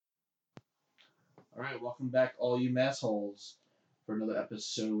All right, welcome back, all you massholes, for another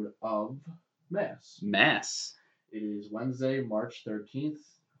episode of Mass. Mass. It is Wednesday, March 13th,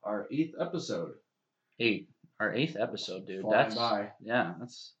 our 8th episode. Our eighth episode, dude. Flying by.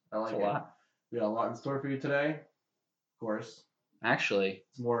 That's I like a it. lot. We got a lot in store for you today. Of course, Actually,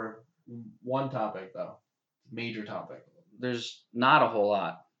 it's more one topic, though. Major topic. there's not a whole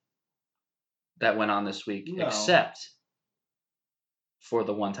lot that went on this week, No. except for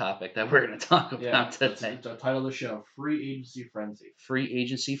the one topic that we're going to talk Yeah, about that's today. the title of the show, Free Agency Frenzy. Free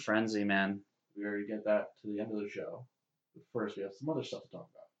agency frenzy, man. We already get that to the end of the show. But first, we have some other stuff to talk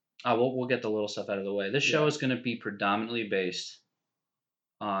about. We'll get the little stuff out of the way. This show is going to be predominantly based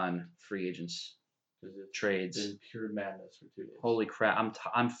on free agents, trades. It's been pure madness for 2 days. Holy crap!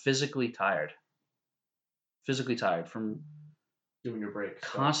 I'm physically tired. Physically tired from doing your breaks.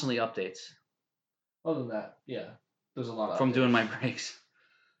 constantly updates. Other than that, yeah, there's a lot of From updates. doing my breaks.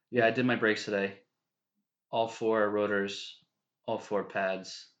 Yeah, I did my breaks today. All 4 rotors, all 4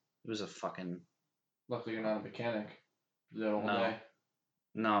 pads. It was a fucking. Luckily, you're not a mechanic. Do that all No. day.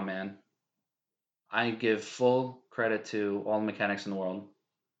 No, man. I give full credit to all the mechanics in the world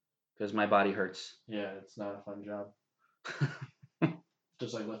because my body hurts. Yeah, it's not a fun job.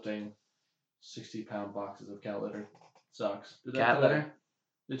 Just like lifting 60-pound boxes of cat litter. Sucks. Did that Cat today. litter?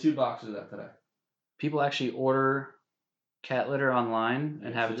 The 2 boxes of that today. People actually order cat litter online and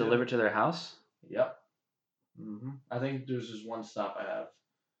Yes, have they it do. delivered to their house? Yep. I think there's just one stop I have.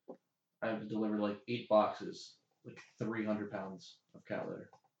 I have to deliver like 8 boxes, like 300 pounds of cat litter.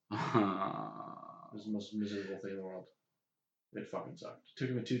 It was the most miserable thing in the world. It fucking sucked.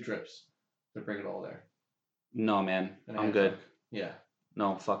 Took me 2 trips to bring it all there. No, man. And I I'm had good. truck. Yeah.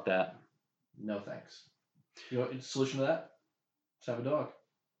 No, fuck that. No thanks. You know the solution to that? Just have a dog.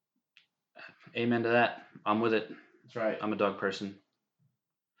 Amen to that. I'm with it. That's right. I'm a dog person.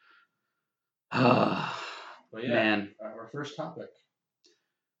 But yeah, Man, our first topic.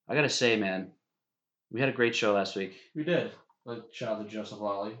 I gotta say, man, we had a great show last week. We did. Shout out to Joseph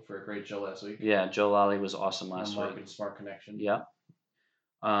Lally for a great show last week. Yeah, Joe Lally was awesome last Mark week. and Smart Connection. Yeah.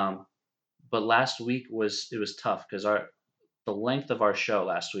 But last week was tough because the length of our show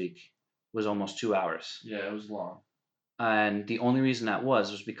last week was almost 2 hours. Yeah, it was long. And the only reason that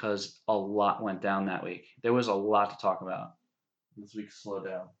was because a lot went down that week. There was a lot to talk about. This week slowed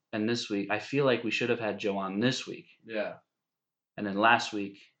down. And this week, I feel like we should have had Joe on this week. Yeah. And then last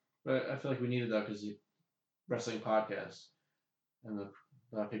week. But I feel like we needed that because the wrestling podcast and the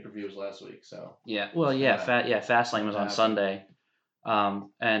pay-per-view was last week. So Yeah. Well, yeah. Fastlane was on Sunday.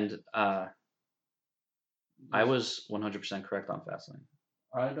 And I was 100% correct on Fastlane.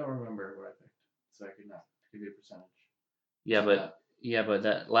 I don't remember what I picked, so I could not give you a percentage. Yeah, but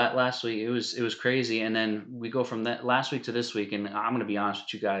that last week it was crazy, and then we go from that last week to this week, and I'm gonna be honest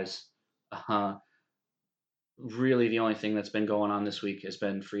with you guys, really the only thing that's been going on this week has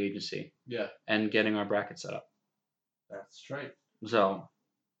been free agency. Yeah. And getting our bracket set up. That's right. So.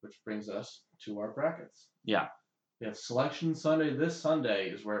 Which brings us to our brackets. Yeah. We have Selection Sunday. This Sunday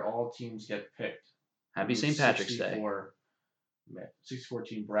is where all teams get picked. Happy St. Patrick's Day. 64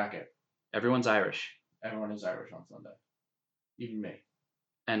 team bracket. Everyone's Irish. Everyone is Irish on Sunday. Even me.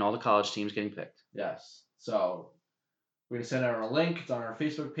 And all the college teams getting picked. Yes. So we're going to send out a link. It's on our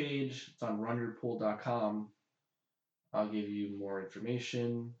Facebook page. It's on runyourpool.com. I'll give you more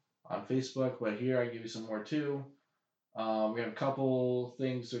information on Facebook, but here I give you some more too. We have a couple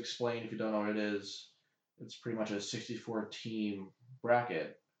things to explain if you don't know what it is. It's pretty much a 64 team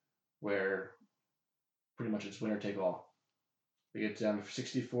bracket where pretty much it's winner take all. We get down to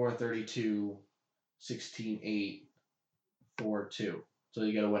 64, 32, 16, 8, 4, 2. So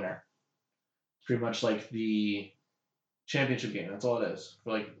you get a winner. It's pretty much like the championship game. That's all it is.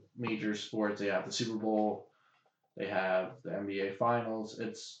 For like major sports, they have the Super Bowl, they have the NBA Finals.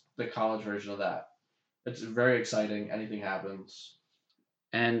 It's the college version of that. It's very exciting. Anything happens.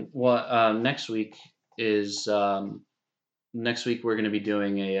 And next week is next week we're going to be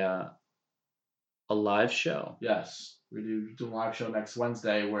doing a live show. Yes, we do a live show next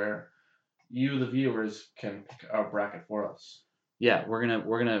Wednesday where you, the viewers, can pick our bracket for us. Yeah, we're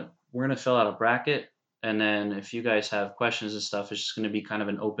gonna fill out a bracket, and then if you guys have questions and stuff, it's just gonna be kind of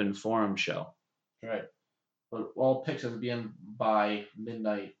an open forum show. Right, but all picks have to be in by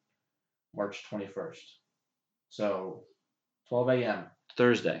midnight, March 21st. So, 12 a.m.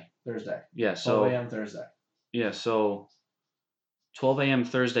 Thursday. Yeah. So 12 a.m. Thursday. Yeah. So 12 a.m.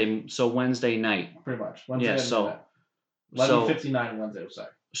 Thursday. So Wednesday night. Pretty much. Wednesday. Yeah. So 11:59 Wednesday. Sorry.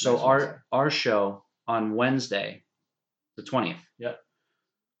 So our show on Wednesday, the 20th. Yep.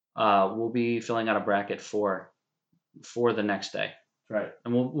 We'll be filling out a bracket for the next day. Right.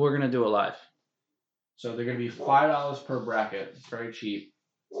 And we're gonna do it live. So they're going to be $5 per bracket. It's very cheap.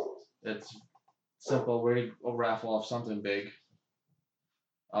 It's simple. We're going to raffle off something big.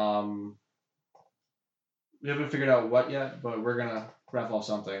 Um, we haven't figured out what yet, but we're going to raffle off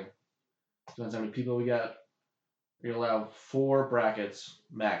something. Depends how many people we get. We allow 4 brackets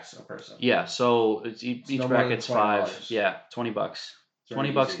max a person. Yeah, so it's each no more than bracket's $20. 5. Yeah, $20. It's very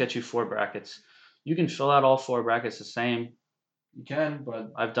 $20 easy. gets you 4 brackets. You can fill out all 4 brackets the same. You can,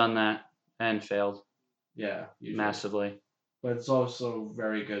 but I've done that and failed yeah, usually. massively. But it's also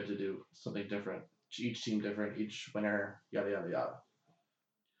very good to do something different. Each team different, each winner, yada yada yada.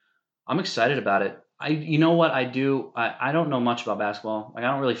 I'm excited about it. You know what I do? I don't know much about basketball. Like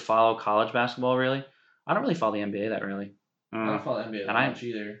I don't really follow college basketball really. I don't really follow the NBA that really. I don't follow NBA that and much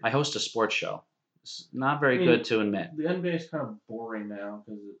either. I host a sports show. It's not very good to admit. The NBA is kind of boring now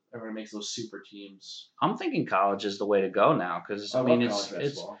because everyone makes those super teams. I'm thinking college is the way to go now because I mean love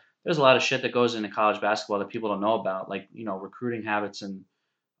it's there's a lot of shit that goes into college basketball that people don't know about, like recruiting habits and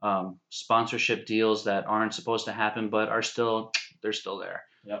sponsorship deals that aren't supposed to happen but they're still there.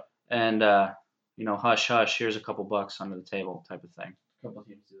 Yep. And hush hush, here's a couple bucks under the table type of thing. A couple of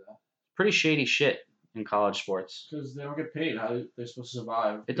teams do that. Pretty shady shit in college sports because they don't get paid. How they're supposed to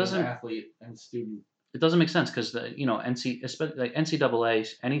survive? It doesn't. An athlete and student. It doesn't make sense because NCAA,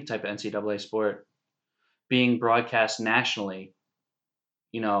 any type of NCAA sport, being broadcast nationally,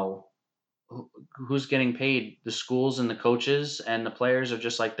 who's getting paid? The schools and the coaches and the players are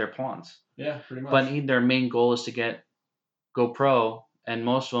just like their pawns. Yeah, pretty much. But their main goal is to go pro, and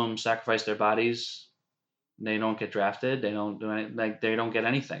most of them sacrifice their bodies. They don't get drafted. They don't do anything. They don't get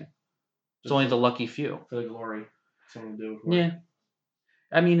anything. It's only the lucky few. For the glory. Something to do with work. Yeah.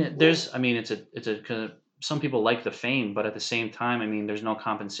 Some people like the fame, but at the same time, there's no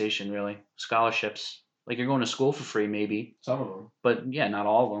compensation really. Scholarships, like you're going to school for free, maybe. Some of them. But yeah, not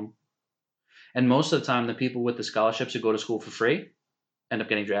all of them. And most of the time, the people with the scholarships who go to school for free end up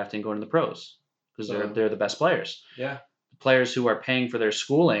getting drafted and going to the pros because they're the best players. Yeah. The players who are paying for their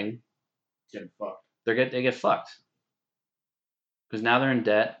schooling get fucked. They get fucked because now they're in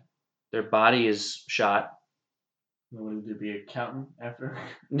debt. Their body is shot. Nobody to be an accountant after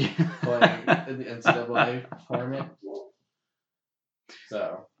playing in the NCAA tournament.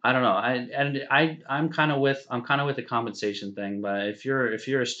 So I don't know. I'm kind of with the compensation thing, but if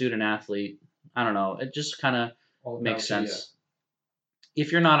you're a student athlete, I don't know. It just kind of makes sense.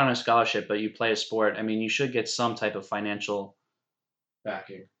 If you're not on a scholarship but you play a sport, you should get some type of financial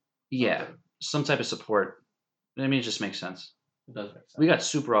backing. Yeah, some type of support. It just makes sense. It does make sense. We got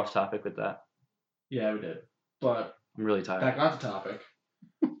super off topic with that. Yeah, we did. But I'm really tired. Back on the topic.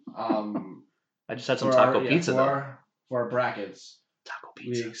 I just had some taco pizza though. For our brackets, taco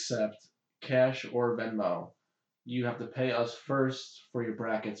pizza. We accept cash or Venmo. You have to pay us first for your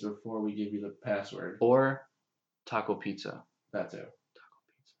brackets before we give you the password. Or taco pizza. That too. Taco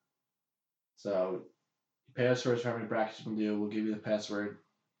pizza. So you pay us first for how many brackets you can do. We'll give you the password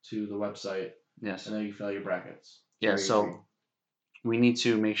to the website. Yes. And then you fill out your brackets. Yeah, so we need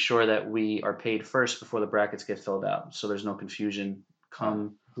to make sure that we are paid first before the brackets get filled out, so there's no confusion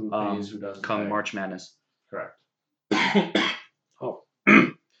come who pays, who doesn't come pay. March Madness. Correct. Oh.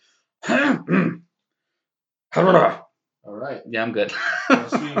 All right. Yeah, I'm good.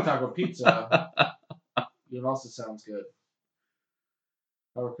 Speaking of taco pizza, it also sounds good.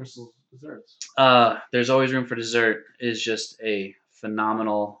 How are Crystal's desserts? There's always room for dessert is just a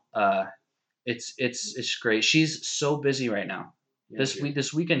phenomenal. It's great. She's so busy right now. Yeah,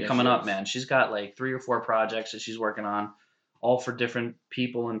 this weekend coming up, man. She's got like 3 or 4 projects that she's working on, all for different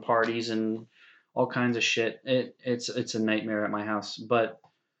people and parties and all kinds of shit. It's a nightmare at my house, but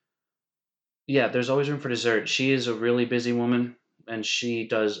yeah, there's always room for dessert. She is a really busy woman, and she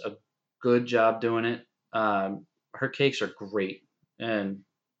does a good job doing it. Her cakes are great, and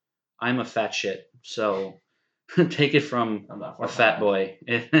I'm a fat shit, so take it from a fat boy.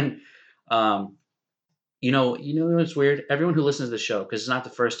 And what's weird? Everyone who listens to the show, because it's not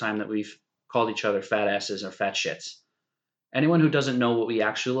the first time that we've called each other fat asses or fat shits. Anyone who doesn't know what we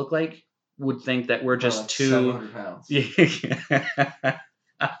actually look like would think that we're just like 700 pounds.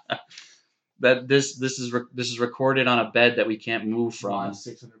 That this is recorded on a bed that we can't move from.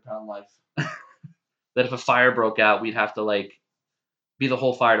 600-pound life. That if a fire broke out, we'd have to be the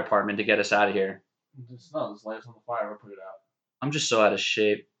whole fire department to get us out of here. Just light us on the fire. We'll put it out. I'm just so out of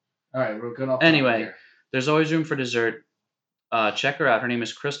shape. All right, we're good off. Anyway, there's always room for dessert. Check her out. Her name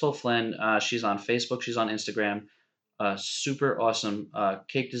is Crystal Flynn. She's on Facebook. She's on Instagram. Super awesome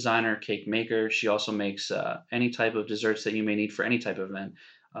cake designer, cake maker. She also makes any type of desserts that you may need for any type of event.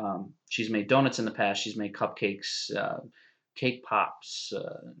 She's made donuts in the past. She's made cupcakes, cake pops,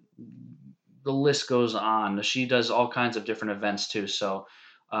 the list goes on. She does all kinds of different events too. So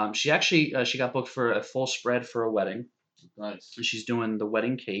she actually she got booked for a full spread for a wedding. Nice. And she's doing the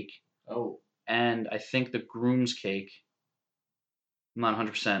wedding cake. Oh. And I think the groom's cake. I'm not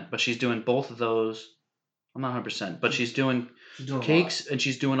 100%, but she's doing both of those. I'm not 100%, but she's doing cakes and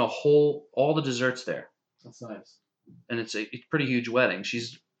she's doing all the desserts there. That's nice. And it's a pretty huge wedding.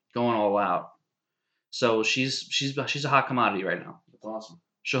 She's going all out. So she's a hot commodity right now. That's awesome.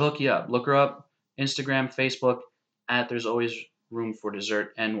 She'll hook you up. Look her up. Instagram, Facebook, at There's Always Room for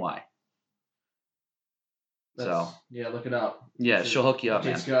Dessert NY. Yeah, look it up. Yeah, she'll hook you up,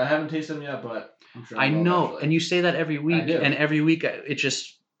 man. Good. I haven't tasted them yet, but I'm sure I know, eventually. And you say that every week, and every week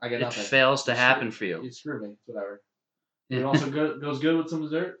it fails to happen for you. You screw me. Whatever. It also goes good with some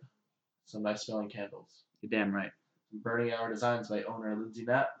dessert. Some nice smelling candles. You're damn right. Burning Hour Designs by owner Lindsay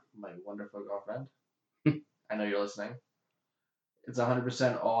Knapp, my wonderful girlfriend. I know you're listening. It's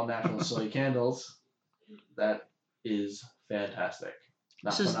 100% all natural soy candles. That is fantastic.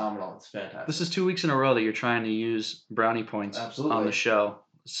 Not phenomenal. It's fantastic. This is 2 weeks in a row that you're trying to use brownie points on the show.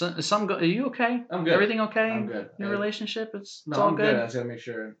 Are you okay? I'm good. Everything okay? I'm good. Your relationship? It's all I'm good. I just gotta make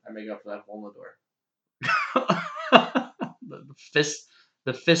sure I make up for that hole in the door.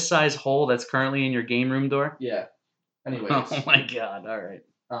 the fist size hole that's currently in your game room door? Yeah. Anyways. Oh my god, alright.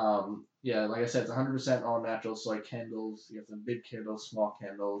 Yeah, like I said, it's 100% all natural soy candles. You have some big candles, small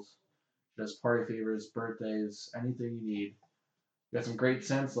candles. There's party favors, birthdays, anything you need. You got some great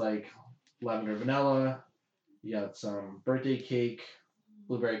scents like lavender vanilla. You got some birthday cake,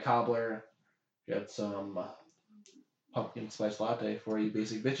 blueberry cobbler. You got some pumpkin spice latte for you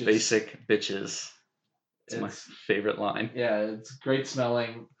basic bitches. Basic bitches. It's my favorite line. Yeah, it's great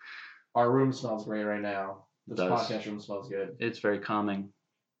smelling. Our room smells great right now. This podcast room smells good. It's very calming.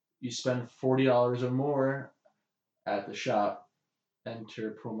 You spend $40 or more at the shop,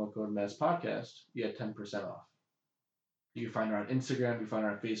 enter promo code MEZPODCAST, you get 10% off. You can find her on Instagram, you can find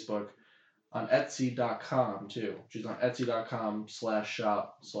her on Facebook, on Etsy.com too. She's on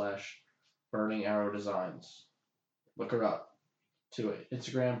Etsy.com/shop/Burning Arrow Designs. Look her up to it.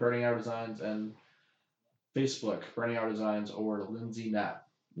 Instagram, Burning Arrow Designs, and Facebook, Burning Arrow Designs, or Lindsay Knapp.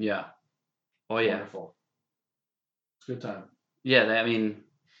 Yeah. Oh yeah. Wonderful. It's a good time. Yeah, I mean,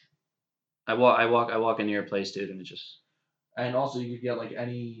 I walk into your place, dude, and it just. And also, you could get like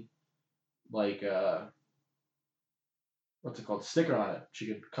any, like what's it called? Sticker on it. She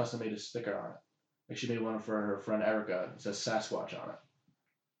could custom made a sticker on it. Like she made one for her friend Erica. It says Sasquatch on it.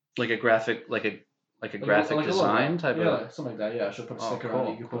 Like a graphic, like a graphic design type of. Yeah, something like that. Yeah, she'll put a sticker on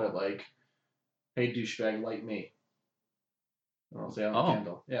it. You can put it like, "Hey douchebag, like me." And I'll say on the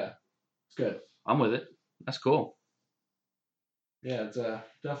candle. Yeah, it's good. I'm with it. That's cool. Yeah, it's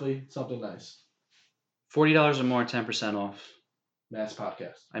definitely something nice. $40 or more, 10% off. Mass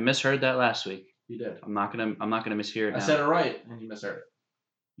podcast. I misheard that last week. You did. I'm not gonna mishear it now. I said it right, and you misheard it.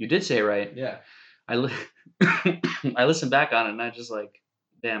 You did say it right. Yeah. I listened back on it, and I just like,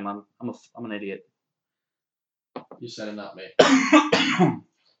 damn, I'm an idiot. You said it, not me. What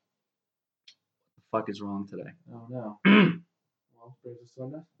the fuck is wrong today? Oh no. Well, brings us to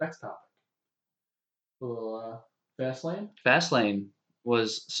our next topic. A little Fastlane. Fastlane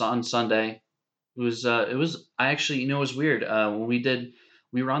was on Sunday. It was I actually, it was weird. When we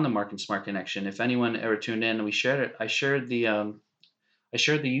were on the Mark and Smart Connection. If anyone ever tuned in, we shared it. I shared the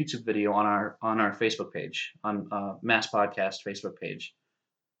YouTube video on our Facebook page, on Mass Podcast Facebook page.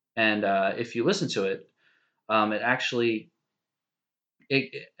 And if you listen to it, it actually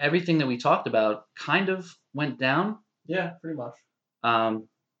everything that we talked about kind of went down. Yeah, pretty much.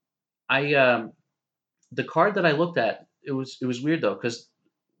 The card that I looked at, it was weird though, because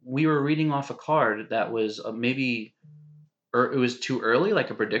we were reading off a card that was maybe, or it was too early,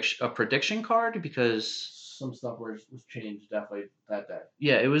 like a prediction card, because some stuff was changed definitely that day.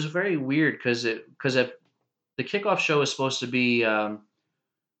 Yeah, it was very weird because the kickoff show was supposed to be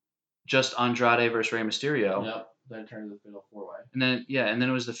just Andrade versus Rey Mysterio. Yep. Then it turned into the Fatal 4-Way. And then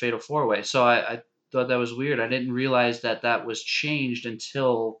it was the Fatal 4-Way. So I thought that was weird. I didn't realize that was changed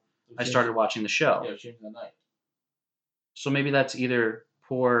until I started watching the show. Yeah, it changed that night. So maybe that's either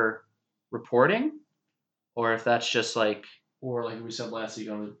poor reporting, or if that's just like... Or like we said last week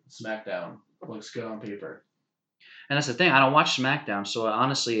on SmackDown, looks good on paper. And that's the thing. I don't watch SmackDown, so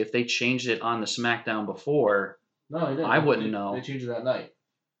honestly, if they changed it on the SmackDown before, no, they didn't. I wouldn't know. They changed it that night.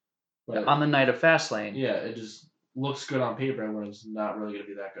 But on the night of Fastlane. Yeah, it just looks good on paper, when it's not really going to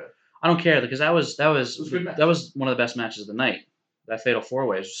be that good. I don't care, because that was one of the best matches of the night. That Fatal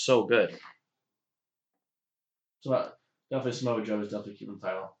 4-Way was so good. So definitely Samoa Joe is definitely keeping the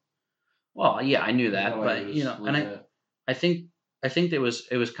title. Well, yeah, I knew that, but and I think I think it was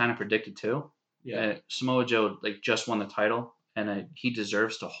kind of predicted too. Yeah. Samoa Joe like just won the title, and he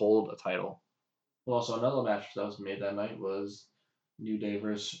deserves to hold a title. Well, also another match that was made that night was New Day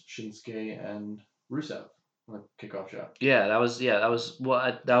versus Shinsuke and Rusev on the kickoff show. Yeah, that was that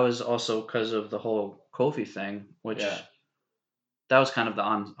was also because of the whole Kofi thing, which that was kind of the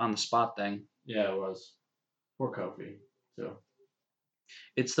on the spot thing. Yeah, it was. Poor Kofi. So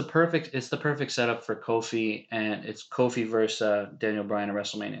it's the perfect setup for Kofi, and it's Kofi versus Daniel Bryan at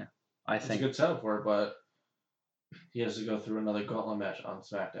WrestleMania. I think it's a good setup for it, but he has to go through another gauntlet match on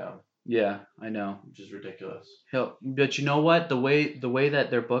SmackDown. Yeah, I know, which is ridiculous. But you know what? The way that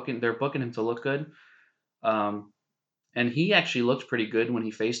they're booking him to look good, and he actually looked pretty good when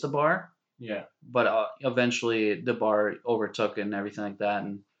he faced the Bar. Yeah. But eventually the Bar overtook and everything like that,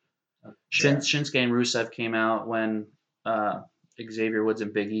 and Shinsuke and Rusev came out when Xavier Woods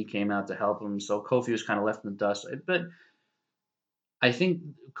and Big E came out to help him. So Kofi was kind of left in the dust. But I think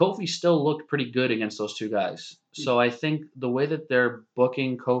Kofi still looked pretty good against those two guys. So I think the way that they're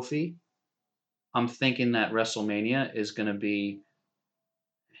booking Kofi, I'm thinking that WrestleMania is going to be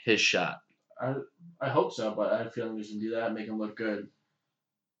his shot. I hope so, but I have a feeling we can do that, make him look good,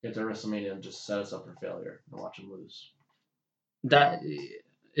 get to WrestleMania, and just set us up for failure and watch him lose. That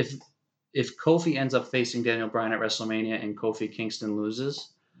if Kofi ends up facing Daniel Bryan at WrestleMania and Kofi Kingston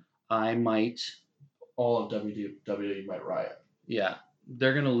loses, I might. All of WWE might riot. Yeah,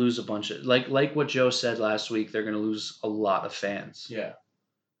 they're gonna lose a bunch of like what Joe said last week. They're gonna lose a lot of fans. Yeah,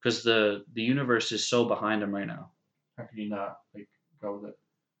 because the universe is so behind them right now. How can you not go with it?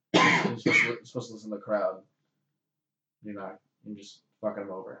 You're supposed to listen to the crowd. You're not. You're just fucking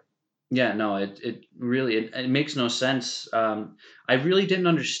them over. Yeah, no, it really it makes no sense. I really didn't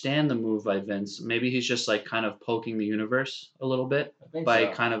understand the move by Vince. Maybe he's just like kind of poking the universe a little bit by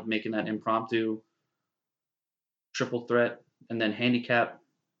kind of making that impromptu triple threat and then handicap.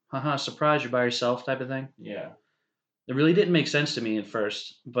 Haha, surprise, you're by yourself type of thing. Yeah. It really didn't make sense to me at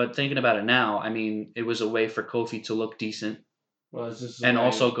first, but thinking about it now, I mean, it was a way for Kofi to look decent. Well, is this and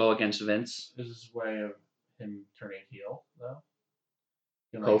also go against Vince? Is this a way of him turning heel, though?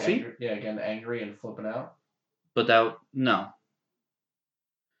 Kofi? Getting angry and flipping out. But no,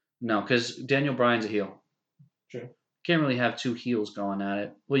 because Daniel Bryan's a heel. True. Can't really have two heels going at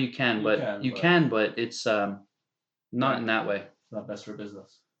it. Well, you can, but it's not in that way. It's not best for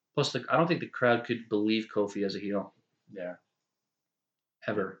business. Plus, I don't think the crowd could believe Kofi as a heel. Yeah.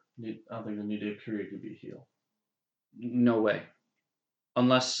 Ever. I don't think the New Day period could be a heel. No way.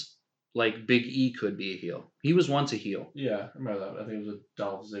 Unless, like, Big E could be a heel. He was once a heel. Yeah, I remember that. I think it was with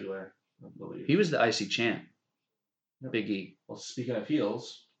Dolph Ziggler, I believe. He was the IC champ. Yep. Big E. Well, speaking of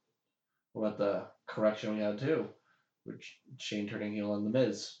heels, what about the correction we had, too? Which Shane turning heel on The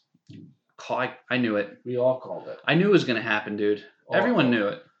Miz. I knew it. We all called it. I knew it was going to happen, dude. Everyone knew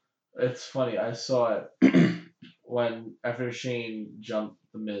it. It's funny. I saw it when after Shane jumped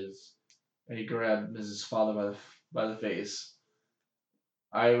The Miz and he grabbed Miz's father by the face.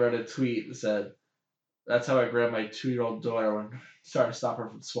 I read a tweet that said, "That's how I grabbed my 2-year-old daughter when trying to stop her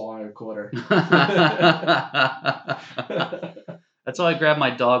from swallowing a quarter." That's how I grab my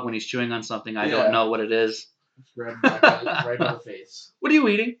dog when he's chewing on something I don't know what it is. Just grab him right by the face. What are you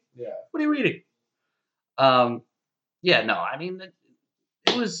eating? Yeah. What are you eating? Yeah, no, I mean,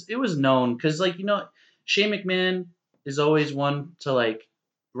 it was known because, like, Shane McMahon is always one to, like,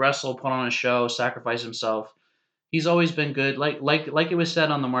 wrestle, put on a show, sacrifice himself. He's always been good. Like it was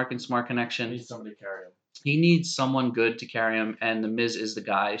said on the Mark and Smart Connection. He needs somebody to carry him. He needs someone good to carry him, and The Miz is the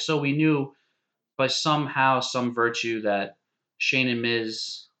guy. So we knew by somehow, some virtue, that Shane and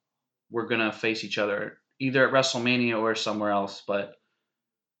Miz were gonna face each other either at WrestleMania or somewhere else. But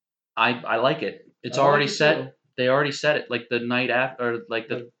I like it. It's already set. Too. They already said it, like the night after, or like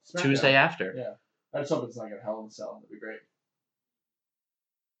the Tuesday after. Yeah, I just hope it's like a Hell in a Cell. That'd be great.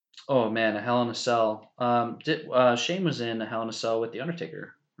 Oh man, a Hell in a Cell. Shane was in a Hell in a Cell with the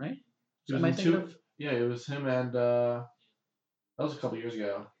Undertaker, right? It was him and that was a couple years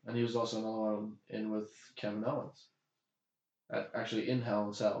ago, and he was also another one in with Kevin Owens. Actually, in Hell in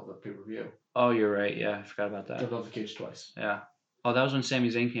a Cell, the pay-per-view. Oh, you're right. Yeah, I forgot about that. Jumped off the cage twice. Yeah. Oh, that was when Sami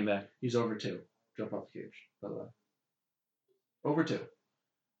Zayn came back. He's over 2. Jump off the cage, by the way. Over 2.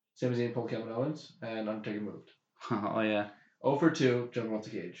 Sami Zayn pulled Kevin Owens, and Undertaker moved. Oh yeah. Over 2, jumping off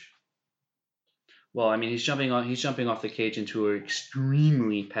the cage. Well, I mean, he's jumping off the cage into an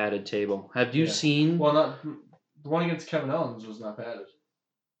extremely padded table. Have you seen? Well, not the one against Kevin Owens was not padded.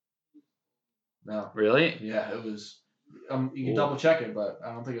 No. Really? Yeah, it was. You can double check it, but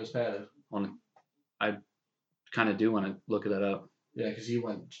I don't think it was padded. I kind of do want to look that up. Yeah, because he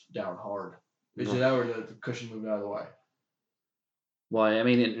went down hard. Is that where the cushion moved out of the way? Well, I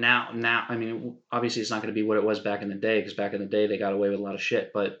mean, I mean, obviously it's not going to be what it was back in the day because back in the day they got away with a lot of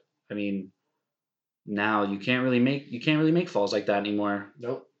shit. But I mean, now you can't really make falls like that anymore.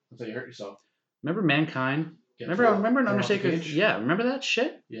 Nope. Until you hurt yourself. Remember Mankind? Remember Undertaker? Yeah, remember that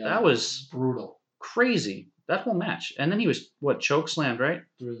shit? Yeah, that was brutal, crazy. That whole match, and then he was choke slammed right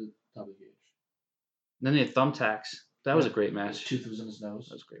through the top of the cage. And then they had thumbtacks. That was a great match. His tooth was in his nose.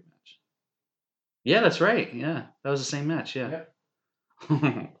 That was a great match. Yeah, that's right. Yeah, that was the same match. Yeah.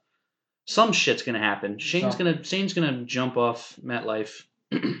 Some shit's gonna happen. Shane's gonna jump off MetLife.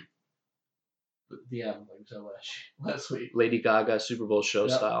 Yeah, like so last week. Lady Gaga Super Bowl show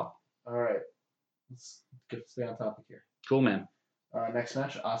style. All right, let's stay on topic here. Cool, man. Next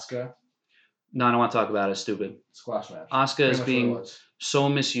match, Asuka. No, I don't want to talk about it. It's stupid. Squash match. Asuka is being so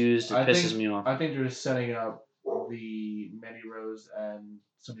misused. It pisses me off. I think they're just setting up the Mandy Rose and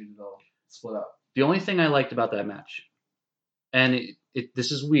Sonya Deville split up. The only thing I liked about that match, and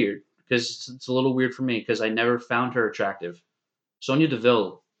this is weird because it's a little weird for me because I never found her attractive. Sonya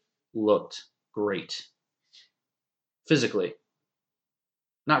Deville looked great physically,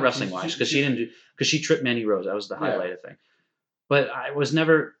 not wrestling wise, because she tripped Mandy Rose. That was the highlighted thing. But I was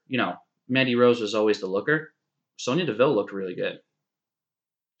never, Mandy Rose was always the looker. Sonya Deville looked really good.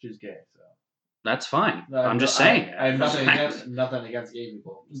 She's gay, so that's fine. I'm just saying. I have nothing against gay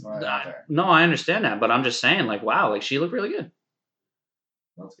people. No, I understand that, but I'm just saying, like, wow, like she looked really good.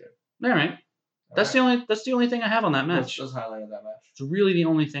 That's good. All right. That's the only thing I have on that match. Let's highlight that match. It's really the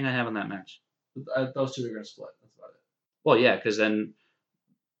only thing I have on that match. Those two are gonna split. That's about it. Well, yeah, because then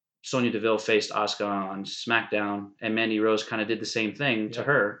Sonya Deville faced Asuka on SmackDown, and Mandy Rose kind of did the same thing to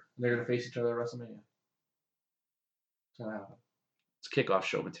her. They're gonna face each other at WrestleMania. It's gonna happen. It's kickoff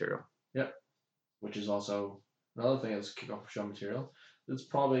show material. Yep. Which is also another thing that's kickoff show material. It's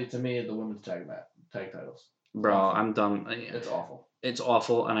probably, to me, the women's tag titles. Bro, I'm done. It's awful. It's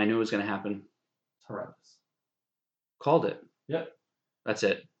awful, and I knew it was gonna happen. It's horrendous. Called it. Yep. That's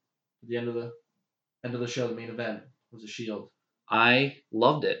it. At the end of the show, the main event was a Shield. I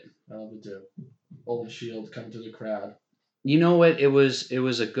loved it. I loved it too. Old Shield coming to the crowd. You know what? It was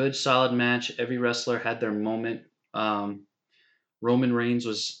a good, solid match. Every wrestler had their moment. Roman Reigns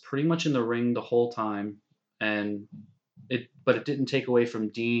was pretty much in the ring the whole time, but it didn't take away from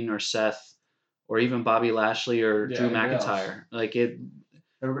Dean or Seth or even Bobby Lashley or Drew McIntyre. Else. Like it.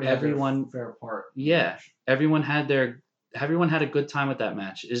 Everyone had their fair part. Yeah, everyone had a good time with that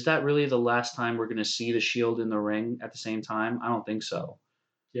match. Is that really the last time we're going to see the Shield in the ring at the same time? I don't think so.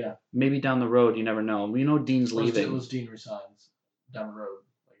 Yeah. Maybe down the road, you never know. Dean's leaving. Unless Dean resigns down the road,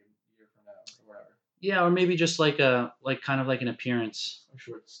 like a year from now or whatever. Yeah, or maybe just like an appearance. A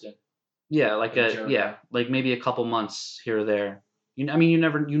short stint. Yeah, like maybe a couple months here or there. You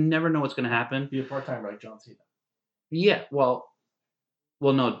never know what's going to happen. Be a part-timer like John Cena. Yeah, well,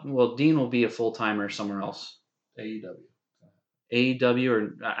 Dean will be a full-timer somewhere else. AEW,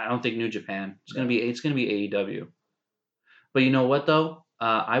 or I don't think New Japan. It's gonna be AEW. But you know what though?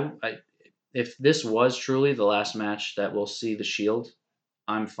 If this was truly the last match that we'll see the Shield,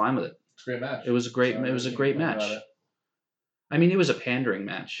 I'm fine with it. It's a great match. It was a great match. I mean, it was a pandering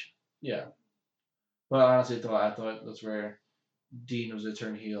match. Yeah. But honestly, I thought that's where Dean was to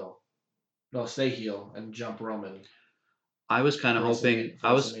turn heel. No, stay heel and jump Roman. I was kind of hoping.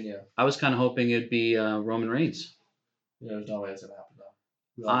 I was kind of hoping it'd be Roman Reigns. Yeah, there's no way it's gonna happen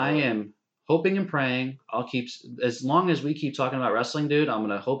though. I am hoping and praying. I'll keep as long as we keep talking about wrestling, dude. I'm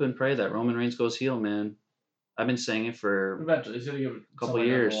gonna hope and pray that Roman Reigns goes heel, man. I've been saying it for eventually. He's gonna give it a couple of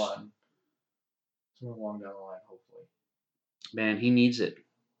years. Somewhere along down the line, hopefully. Man, he needs it.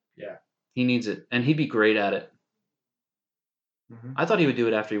 Yeah, he needs it, and he'd be great at it. Mm-hmm. I thought he would do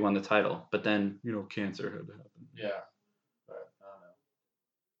it after he won the title, but then cancer had to happen. Yeah, but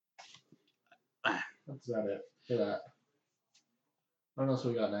I don't know. That's about it for that. What else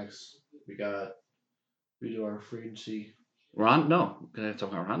we got next? We do our free agency. Ronda? No, gonna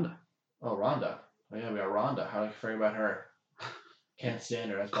talk about Ronda. Oh, Ronda. Oh yeah, we got Ronda. How did I forget about her? Can't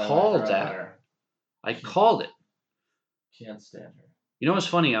stand her. That's called that. Her. I called it. Can't stand her. You know what's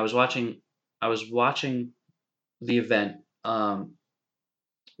funny? I was watching the event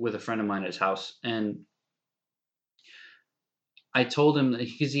with a friend of mine at his house, and I told him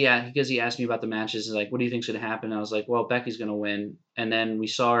because he asked me about the matches. He's like, "What do you think's gonna happen?" And I was like, "Well, Becky's gonna win." And then we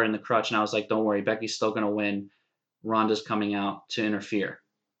saw her in the crutch, and I was like, "Don't worry, Becky's still gonna win. Ronda's coming out to interfere."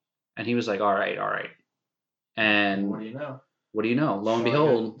 And he was like, "All right." And what do you know? What do you know? Lo and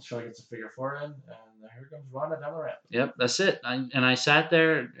behold, Charlotte gets a figure 4 in, and here comes Ronda down the ramp. Yep, that's it. I sat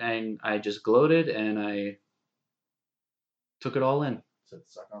there and I just gloated and I took it all in. Said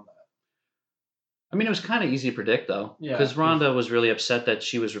suck on that. I mean, it was kind of easy to predict though, Yeah. because Ronda was really upset that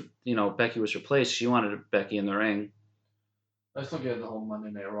she was, Becky was replaced. She wanted Becky in the ring. I still get the whole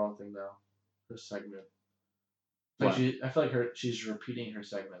Monday Night Raw thing though. Her segment. What? I feel like she's repeating her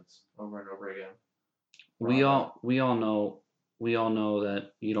segments over and over again. We all know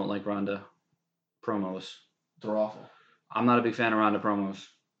that you don't like Ronda promos. They're awful. I'm not a big fan of Ronda promos.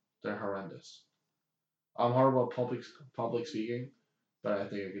 They're horrendous. I'm horrible at public speaking, but I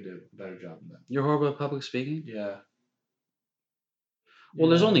think I could do a better job than that. You're horrible at public speaking? Yeah. Well,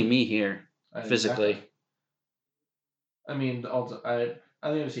 there's only me here, physically. Exactly. I mean, I think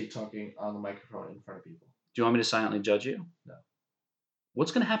I just hate talking on the microphone in front of people. Do you want me to silently judge you? No.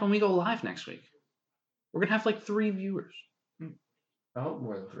 What's going to happen when we go live next week? We're going to have like 3 viewers. I hope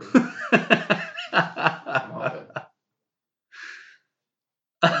more than 3. I'm hoping.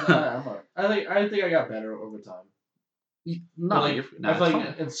 I think I got better over time. No, I feel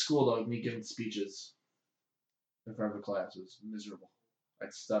like in school though, me giving speeches in front of the class was miserable.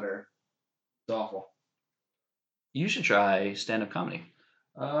 I'd stutter. It's awful. You should try stand-up comedy.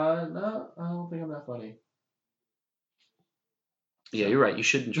 No, I don't think I'm that funny. Yeah, you're right. You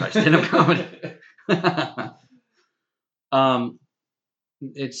shouldn't try stand-up comedy.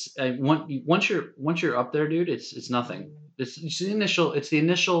 It's once you're up there, dude. It's nothing. It's the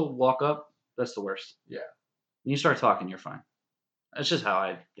initial walk up. That's the worst. Yeah. When you start talking, you're fine. That's just how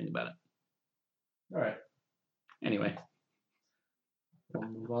I think about it. All right. Anyway, we'll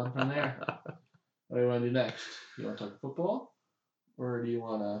move on from there. What do you want to do next? You want to talk football, or do you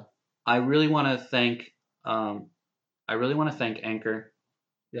want to? I really want to thank Anchor.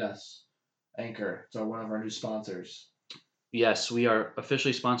 Yes, Anchor. It's one of our new sponsors. Yes, we are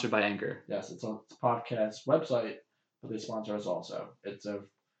officially sponsored by Anchor. Yes, it's a podcast website, but they sponsor us also. It's a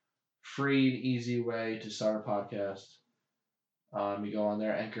free, easy way to start a podcast. You go on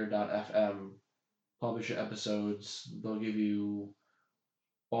there, anchor.fm, publish your episodes. They'll give you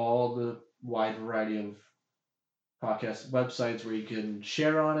all the wide variety of podcast websites where you can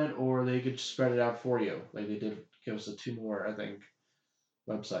share on it, or they could spread it out for you. Like they did give us 2 more, I think,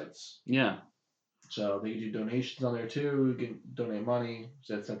 websites. Yeah. So they can do donations on there too. You can donate money.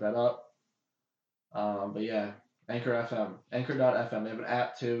 So set that up. But yeah, Anchor FM, Anchor.fm. They have an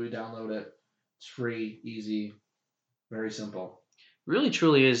app too. You download it. It's free, easy, very simple. Really,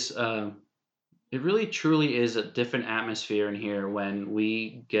 truly is. It really, truly is a different atmosphere in here when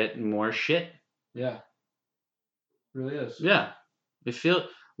we get more shit. Yeah. It really is. Yeah.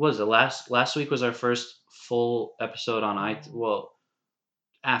 Last week was our first full episode on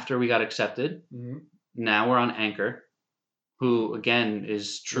after we got accepted. Mm-hmm. Now we're on Anchor, who again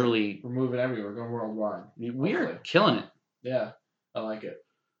is truly we're moving everywhere, going worldwide. We are killing it. Yeah, I like it.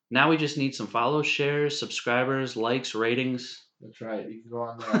 Now we just need some follows, shares, subscribers, likes, ratings. That's right. You can go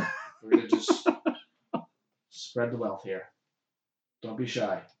on there. We're gonna just spread the wealth here. Don't be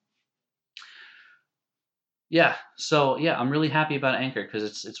shy. Yeah. So yeah, I'm really happy about Anchor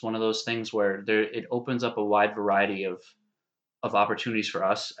because it's one of those things where it opens up a wide variety of opportunities for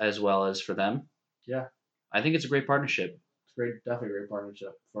us as well as for them. Yeah. I think it's a great partnership. It's definitely a great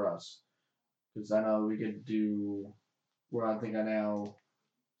partnership for us. Because I know we could do, we're on, I think I now,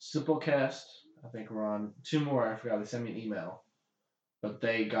 Simplecast. I think we're on 2 more. I forgot. They sent me an email. But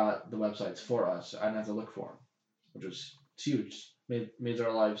they got the websites for us. I didn't have to look for them, which was huge. Made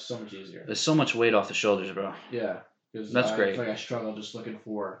our lives so much easier. There's so much weight off the shoulders, bro. Yeah. That's great. I feel like I struggle just looking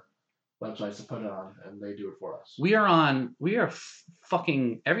for websites to put it on, and they do it for us. We are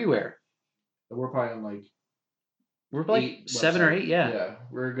fucking everywhere. We're probably on like. We're like 7 or 8, yeah. Yeah,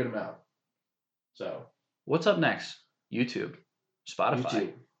 we're a good amount. So. What's up next? YouTube,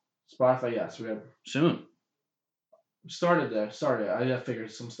 Spotify. Spotify, yes, we have. Soon. Started. I gotta figure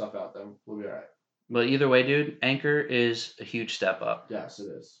some stuff out. Then we'll be all right. But either way, dude, Anchor is a huge step up. Yes, it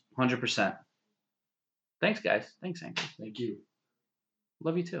is. 100%. Thanks, guys. Thanks, Anchor. Thank you.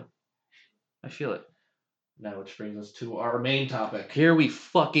 Love you too. I feel it. Now, which brings us to our main topic. Here we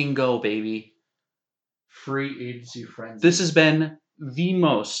fucking go, baby. Free agency frenzy. This has been the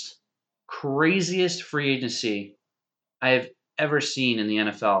most craziest free agency I have ever seen in the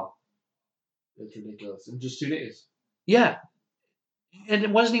NFL. It's ridiculous. In just 2 days. Yeah. And it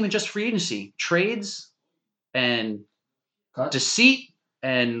wasn't even just free agency. Trades and deceit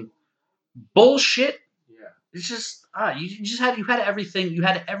and bullshit. Yeah. It's just you had everything. You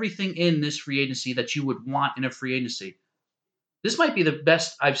had everything in this free agency that you would want in a free agency. This might be the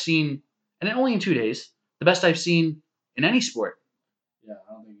best I've seen, and only in 2 days, the best I've seen in any sport. Yeah,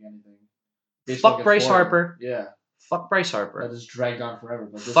 I don't think anything. Fuck Bryce Harper. Yeah. Fuck Bryce Harper. That just dragged on forever.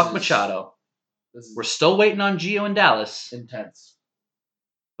 But fuck Machado. We're still waiting on Gio in Dallas. Intense.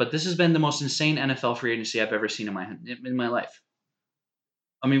 But this has been the most insane NFL free agency I've ever seen in my life.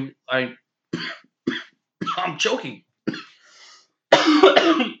 I mean, I'm choking.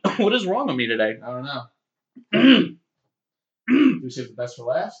 What is wrong with me today? I don't know. Do you save the best for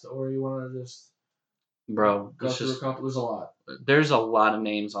last, or you want to just go through a couple? There's a lot. There's a lot of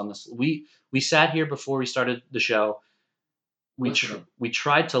names on this. We sat here before we started the show. We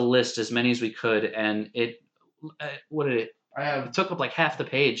tried to list as many as we could, and it took up like half the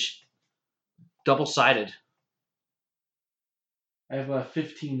page, double-sided. I have about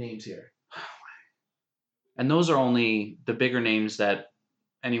 15 names here. And those are only the bigger names that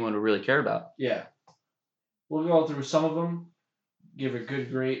anyone would really care about. Yeah. We'll go through some of them, give a good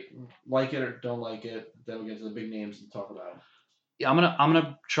grade, like it or don't like it, then we'll get to the big names and talk about them. Yeah, I'm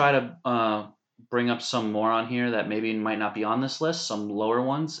gonna try to bring up some more on here that maybe might not be on this list, some lower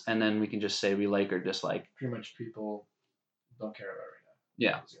ones, and then we can just say we like or dislike. Pretty much people don't care about right now.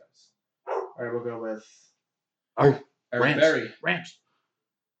 Yeah. All right, we'll go with Eric Berry. Rams.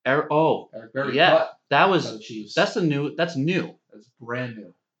 Eric Berry. Yeah, that's new. That's brand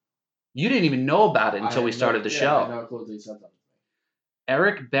new. You didn't even know about it until we started the show. I know closely said that.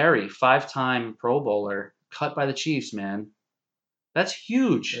 Eric Berry, 5-time Pro Bowler, cut by the Chiefs, man. That's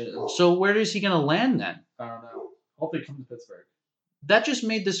huge. So where is he going to land then? I don't know. Hopefully come to Pittsburgh. That just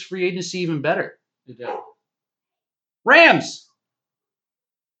made this free agency even better. It did. Rams!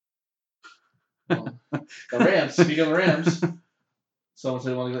 Well, the Rams. Speaking of the Rams, someone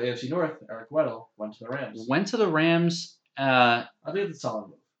said he wanted to go to the AFC North. Eric Weddle went to the Rams. Went to the Rams. I think it's a solid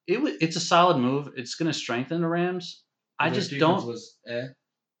move. It's a solid move. It's going to strengthen the Rams. I just don't. Was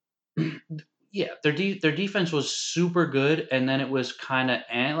Yeah, their defense was super good, and then it was kind of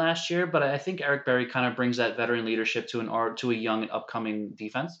last year. But I think Eric Berry kind of brings that veteran leadership to a young and upcoming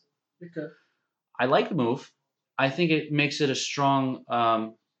defense. Okay. I like the move. I think it makes it a strong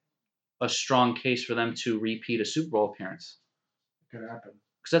case for them to repeat a Super Bowl appearance. It could happen.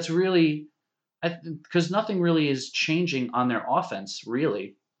 Because that's really, because nothing really is changing on their offense,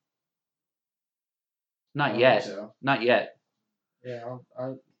 really. Not yet. So. Not yet. Yeah,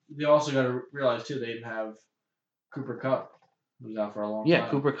 they also got to realize too they didn't have Cooper Kupp, who was out for a long time. Yeah,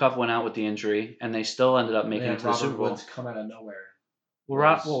 Cooper Kupp went out with the injury, and they still ended up making it to the Super Bowl. Robert Woods come out of nowhere.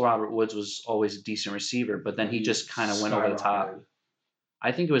 Robert Woods was always a decent receiver, but then he just kind of went over the top.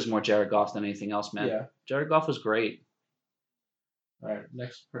 I think it was more Jared Goff than anything else, man. Yeah. Jared Goff was great. All right,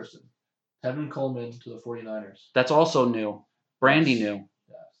 next person. Tevin Coleman to the 49ers. That's also new. Brandy new.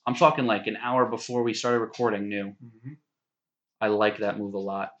 Yes. I'm talking like an hour before we started recording new. Mm-hmm. I like that move a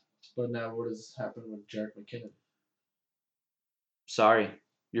lot. But now what has happened with Jerick McKinnon? Sorry.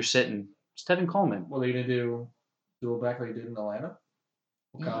 You're sitting. It's Tevin Coleman. What are they going to do? Dual back like they did in Atlanta?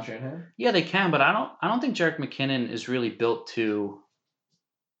 With Kyle Shanahan? Yeah, they can, but I don't think Jerick McKinnon is really built to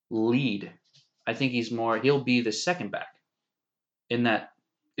lead. I think he'll be the second back in that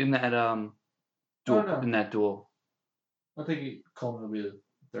duel. I think Coleman will be the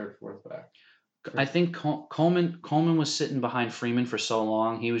third, fourth back. I think Coleman was sitting behind Freeman for so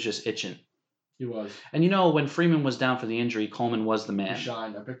long, he was just itching. He was. And when Freeman was down for the injury, Coleman was the man. He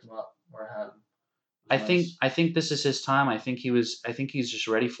shined. I picked him up where I had him. I think this is his time. I think he's just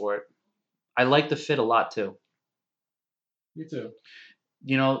ready for it. I like the fit a lot too. Me too.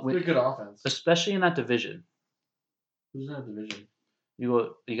 It's a good offense, especially in that division. Who's in that division?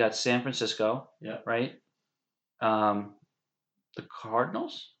 You got San Francisco. Yeah. Right. The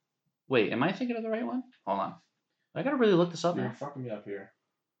Cardinals. Wait, am I thinking of the right one? Hold on. I gotta really look this up. You're fucking me up here,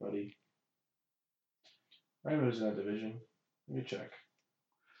 buddy. I know who's in that division. Let me check.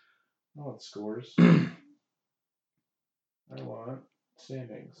 I want scores. I want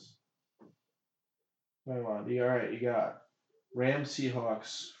standings. Alright, you got Rams,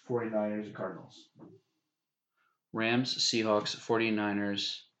 Seahawks, 49ers, and Cardinals. Rams, Seahawks,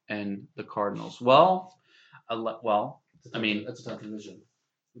 49ers, and the Cardinals. Well, that's a tough division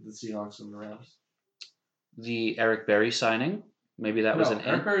with the Seahawks and the Rams. The Eric Berry signing, maybe that was an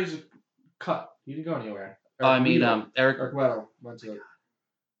Eric Berry's cut. He didn't go anywhere. Eric Weddle went to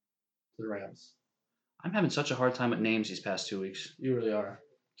the Rams. I'm having such a hard time with names these past 2 weeks. You really are.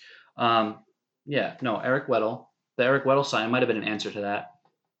 Eric Weddle. The Eric Weddle sign might have been an answer to that.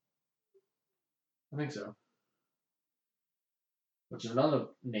 I think so. Which is another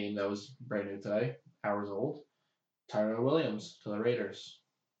name that was brand new today, hours old. Tyrell Williams to the Raiders.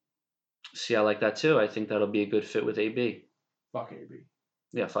 See, I like that too. I think that'll be a good fit with AB. Fuck AB.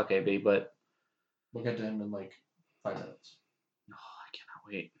 Yeah, fuck AB, but we'll get to him in like 5 minutes. Oh, I cannot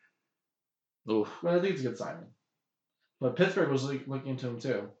wait. Oof. But I think it's a good signing. But Pittsburgh was looking into him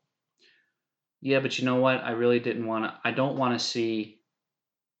too. Yeah, but you know what? I really didn't want to. I don't want to see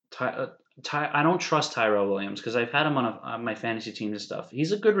I don't trust Tyrell Williams because I've had him on my fantasy teams and stuff.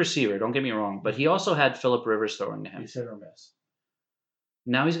 He's a good receiver, don't get me wrong, but he also had Phillip Rivers throwing to him. He's hit or miss.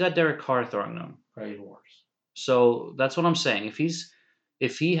 Now he's got Derek Carr throwing to him. Probably even worse. So that's what I'm saying.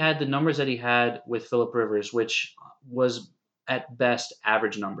 If he had the numbers that he had with Phillip Rivers, which was at best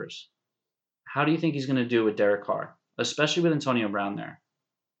average numbers, how do you think he's going to do with Derek Carr, especially with Antonio Brown there?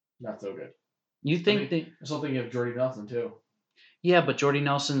 Not so good. You think I still think you have Jordy Nelson too. Yeah, but Jordy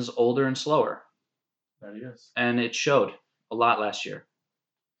Nelson's older and slower. That he is. And it showed a lot last year.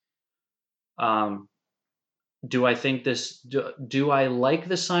 Do I think do I like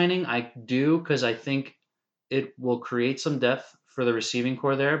the signing? I do, because I think it will create some depth for the receiving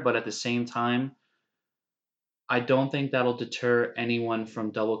core there, but at the same time, I don't think that'll deter anyone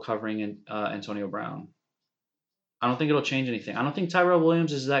from double covering Antonio Brown. I don't think it'll change anything. I don't think Tyrell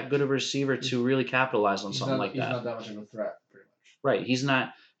Williams is that good of a receiver to really capitalize on something like that. He's not that much of a threat, pretty much. Right. He's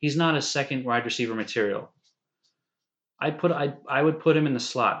not a second wide receiver material. I would put him in the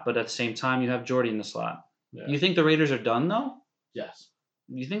slot, but at the same time, you have Jordy in the slot. Yeah. You think the Raiders are done though? Yes.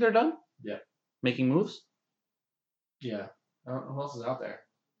 You think they're done? Yeah. Making moves? Yeah. Who else is out there?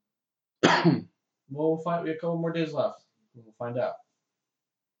 We'll find. We have a couple more days left. We'll find out.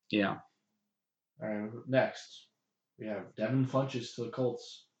 Yeah. All right. Next, we have Devin Funchess to the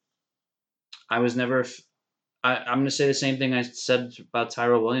Colts. I'm going to say the same thing I said about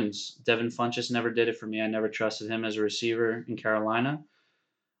Tyrell Williams. Devin Funchess never did it for me. I never trusted him as a receiver in Carolina.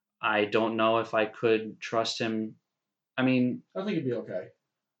 I don't know if I could trust him. I mean, I think he'd be okay.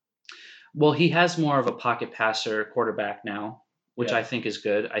 Well, he has more of a pocket passer quarterback now, which I think is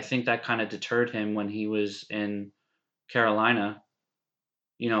good. I think that kind of deterred him when he was in Carolina.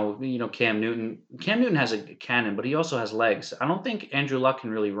 You know, Cam Newton. Cam Newton has a cannon, but he also has legs. I don't think Andrew Luck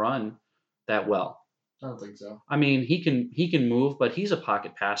can really run that well. I don't think so. I mean, he can move, but he's a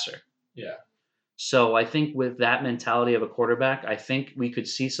pocket passer. Yeah. So I think with that mentality of a quarterback, I think we could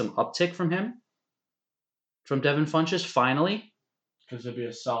see some uptick from him, from Devin Funchess, finally. Because it'd be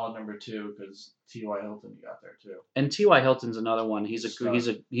a solid number 2. Because T.Y. Hilton you got there too. And T.Y. Hilton's another one. He's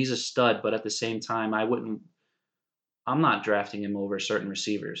a stud, but at the same time, I'm not drafting him over certain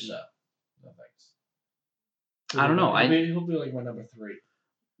receivers. No thanks. I don't know. He'll be like my number 3.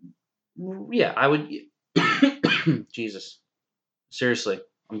 Yeah, I would. Jesus, seriously,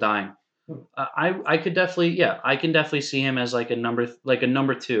 I'm dying. I could definitely, I can definitely see him as like a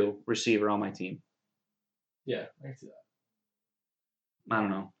number 2 receiver on my team. Yeah, I can see that. I don't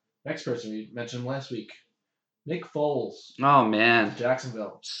know. Next person we mentioned last week, Nick Foles. Oh man,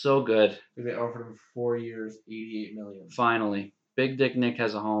 Jacksonville. So good. They offered him 4 years, $88 million. Finally, Big Dick Nick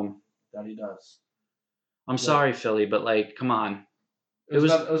has a home. That he does. I'm sorry, Philly, but like, come on. It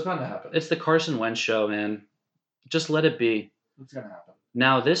was bound to happen. It's the Carson Wentz show, man. Just let it be. It's gonna happen.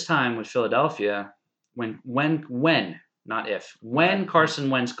 Now this time with Philadelphia, when not if, when Carson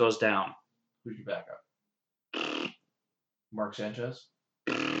Wentz goes down, who's your backup? Mark Sanchez.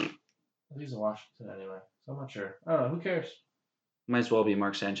 He's in Washington anyway, so I'm not sure. I don't know. Who cares? Might as well be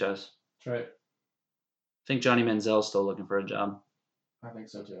Mark Sanchez. That's right. I think Johnny Manziel's still looking for a job. I think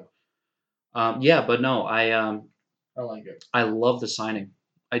so too. Yeah, but no, I like it. I love the signing.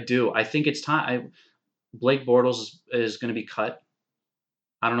 I do. I think it's time. Blake Bortles is going to be cut.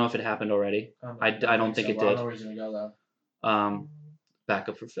 I don't know if it happened already. I don't think it did. I don't know where he's going to go though.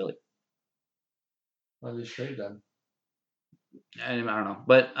 Backup for Philly. Well, he's traded then. I don't know,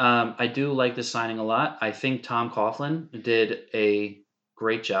 but I do like the signing a lot. I think Tom Coughlin did a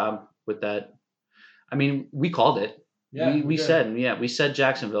great job with that. I mean, we called it. Yeah, we said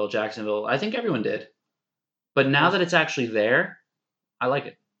Jacksonville. I think everyone did. But now that it's actually there, I like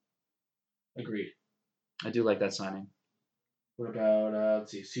it. Agreed. I do like that signing. What about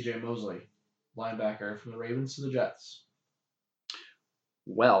let's see, C.J. Mosley, linebacker from the Ravens to the Jets?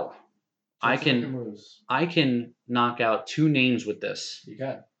 Well, I can knock out 2 names with this. You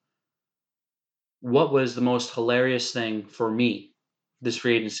can. What was the most hilarious thing for me this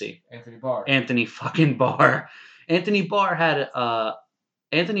free agency? Anthony Barr. Anthony fucking Barr. Anthony Barr had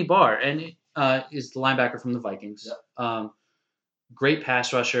Anthony Barr and is the linebacker from the Vikings. Yep. Great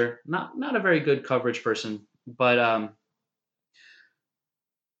pass rusher. Not a very good coverage person, but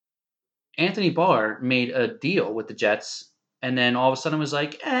Anthony Barr made a deal with the Jets. And then all of a sudden was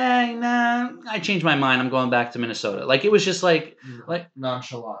like, nah, I changed my mind. I'm going back to Minnesota. Like, it was just like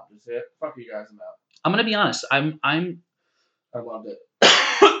nonchalant. Just say, fuck you guys, I'm out. I'm going to be honest. I loved it.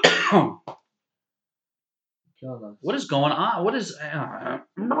 What is going on? What is...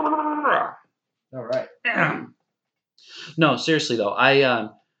 All right. No, seriously, though.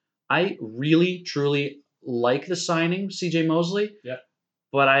 I really, truly like the signing, C.J. Mosley. Yep.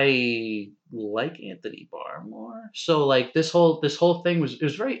 but I like Anthony Barr more. So like this whole thing was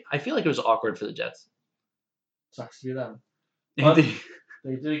very. I feel like it was awkward for the Jets. Sucks to be them. But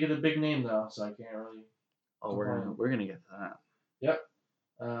they did get a big name though, so I can't really. Oh, we're gonna get to that. Yep.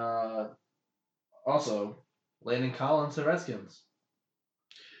 Also, Landon Collins to Redskins.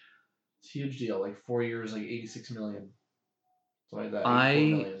 It's a huge deal. Like 4 years, like $86 million. Something like that.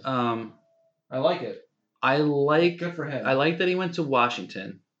 I like it. Good for him. I like that he went to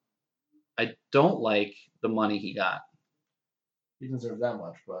Washington. I don't like the money he got. He didn't deserve that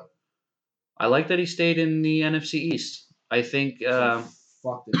much, but I like that he stayed in the NFC East. I think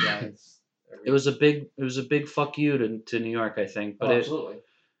fuck the Giants. It was a big fuck you to New York, I think. But absolutely.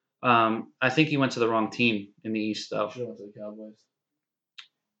 I think he went to the wrong team in the East, though. Should have went to the Cowboys.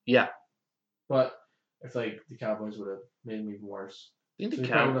 Yeah. But I feel like the Cowboys would have made him even worse. I think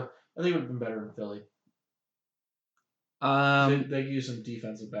it would have been better in Philly. They use some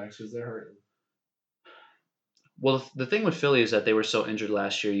defensive backs because they're hurting. Well, the thing with Philly is that they were so injured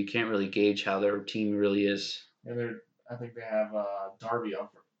last year, you can't really gauge how their team really is. And I think they have Darby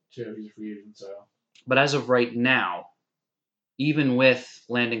up too. He's a free agent, so. But as of right now, even with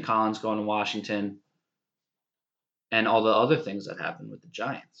Landon Collins going to Washington and all the other things that happened with the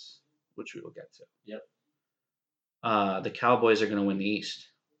Giants, which we will get to. Yep. The Cowboys are going to win the East.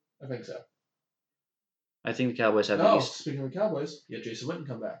 I think so. I think the Cowboys have the East. Speaking of the Cowboys, you had Jason Witten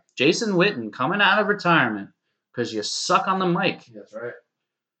come back. Jason Witten coming out of retirement because you suck on the mic. That's right.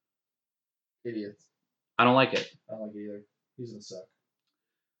 Idiot. I don't like it. I don't like it either. He's gonna suck.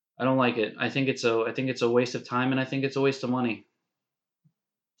 I don't like it. I think it's a waste of time, and I think it's a waste of money.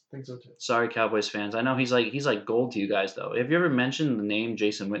 I think so too. Sorry, Cowboys fans. I know he's like gold to you guys though. Have you ever mentioned the name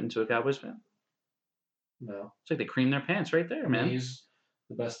Jason Witten to a Cowboys fan? No. It's like they cream their pants right there, man. He's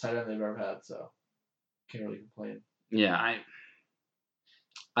the best tight end they've ever had, so can't really complain. Yeah,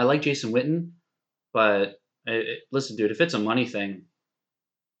 I like Jason Witten, but listen, dude, if it's a money thing,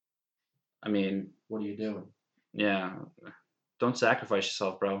 I mean, what are you doing? Yeah, don't sacrifice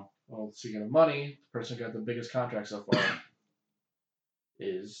yourself, bro. Well, speaking of money, the person who got the biggest contract so far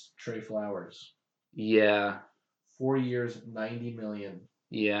is Trey Flowers. Yeah. 4 years, $90 million.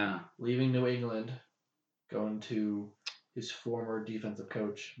 Yeah. Leaving New England, going to his former defensive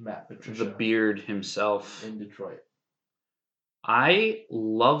coach, Matt Patricia. The Beard himself. In Detroit. I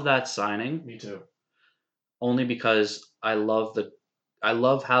love that signing. Me too. Only because I love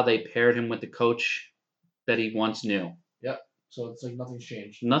how they paired him with the coach that he once knew. Yep. So it's like nothing's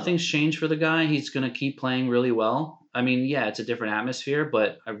changed. Nothing's changed for the guy. He's going to keep playing really well. I mean, yeah, it's a different atmosphere,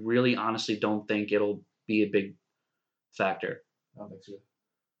 but I really honestly don't think it'll be a big factor. I don't think so.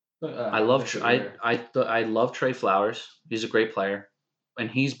 I love Trey Flowers. He's a great player, and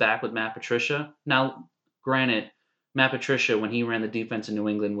he's back with Matt Patricia. Now, granted, Matt Patricia, when he ran the defense in New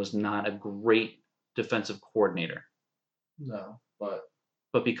England, was not a great defensive coordinator. No, but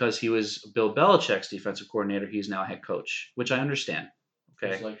because he was Bill Belichick's defensive coordinator, he's now a head coach, which I understand.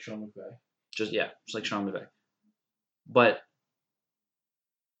 Okay, just like Sean McVay. Just like Sean McVay. But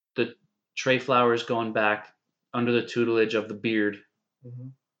the Trey Flowers going back under the tutelage of the Beard. Mm-hmm.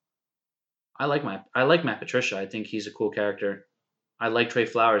 I like Matt Patricia. I think he's a cool character. I like Trey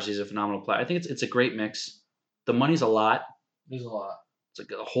Flowers. He's a phenomenal player. I think it's a great mix. The money's a lot. There's a lot. It's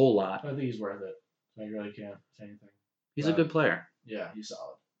like a whole lot. I think he's worth it. I really can't say anything. He's a good player. Yeah, he's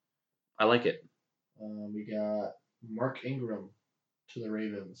solid. I like it. We got Mark Ingram to the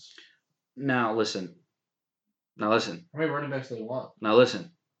Ravens. Now listen. How many running backs do they want? Now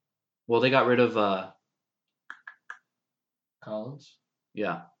listen. Well, they got rid of Collins?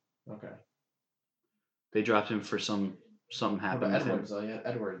 Yeah. Okay. They dropped him for something happened with Edwards, him. Yeah,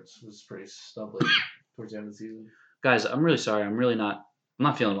 Edwards was pretty stubborn towards the end of the season. Guys, I'm really sorry. I'm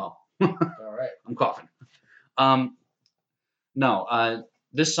not feeling well. All right. I'm coughing. No,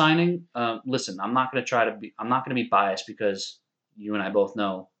 this signing, listen, I'm not going to be biased because you and I both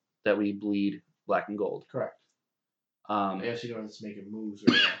know that we bleed black and gold. Correct. AFC North is making moves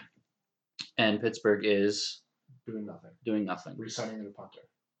right now. And Pittsburgh is doing nothing. Re-signing their punter.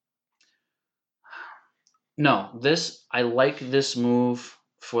 No, I like this move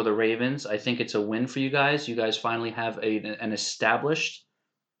for the Ravens. I think it's a win for you guys. You guys finally have an established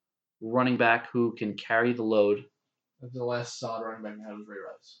running back who can carry the load. The last solid running back we had was Ray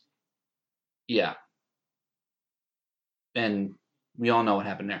Rice. Yeah. And we all know what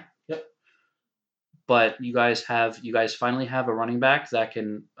happened there. Yep. But you guys finally have a running back that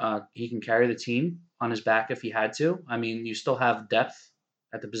he can carry the team on his back if he had to. I mean, you still have depth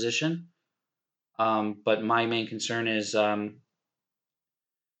at the position. But my main concern is the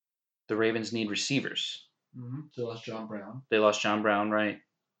Ravens need receivers. Mm-hmm. They lost John Brown. They lost John Brown, right?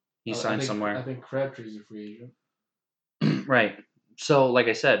 He signed somewhere. I think Crabtree's a free agent. Right. So, like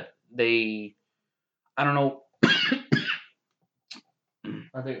I said, I don't know.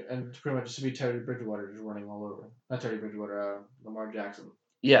 I think, and pretty much just to be Teddy Bridgewater just running all over. Not Teddy Bridgewater, Lamar Jackson.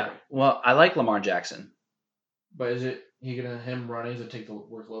 Yeah. Well, I like Lamar Jackson. But is it him running to take the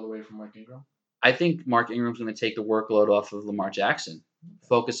workload away from Mark Ingram? I think Mark Ingram's going to take the workload off of Lamar Jackson.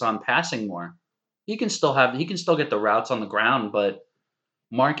 Focus on passing more. He can still get the routes on the ground, but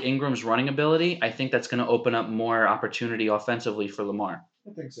Mark Ingram's running ability, I think that's going to open up more opportunity offensively for Lamar.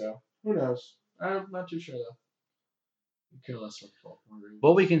 I think so. Who knows? I'm not too sure though. Care less for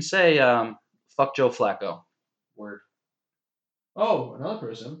Well, we can say, fuck Joe Flacco. Word. Oh, another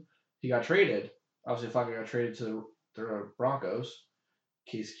person. He got traded. Obviously, Flacco got traded to the Broncos.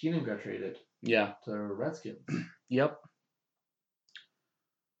 Case Keenum got traded. Yeah. To the Redskins. Yep.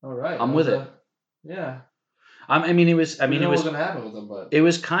 All right. I'm with it. Yeah. I mean, it was going to happen with him, but it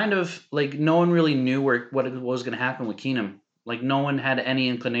was kind of like no one really knew what was going to happen with Keenum. Like no one had any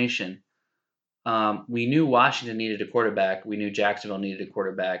inclination. We knew Washington needed a quarterback. We knew Jacksonville needed a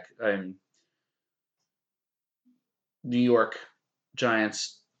quarterback. New York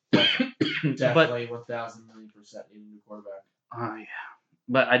Giants. Definitely 1,000% need a new quarterback. Oh, yeah.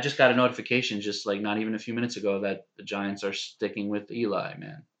 But I just got a notification just like not even a few minutes ago that the Giants are sticking with Eli,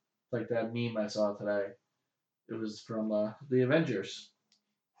 man. Like that meme I saw today. It was from the Avengers.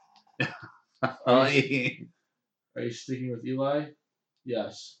 Are you sticking with Eli?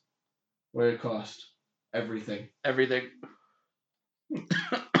 Yes. What did it cost? Everything. Everything.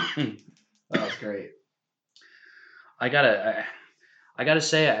 That was great. I gotta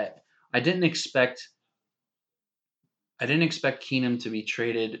say I didn't expect Keenum to be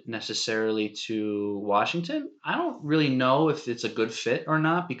traded necessarily to Washington. I don't really know if it's a good fit or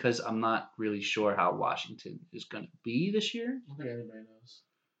not because I'm not really sure how Washington is going to be this year. I don't think anybody knows.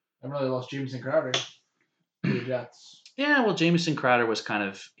 I really lost Jamison Crowder to the Jets. Yeah, well, Jamison Crowder was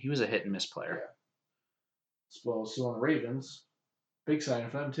he was a hit and miss player. Yeah. Well, still on the Ravens. Big sign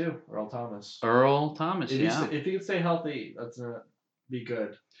for them too, Earl Thomas. If he can stay healthy, that's going to be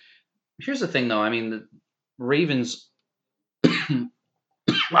good. Here's the thing, though. I mean, the Ravens...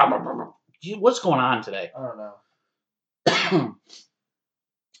 What's going on today? I don't know.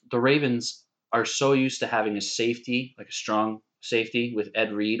 The Ravens are so used to having a safety, like a strong safety with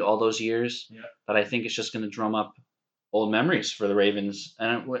Ed Reed all those years, that I think it's just going to drum up old memories for the Ravens,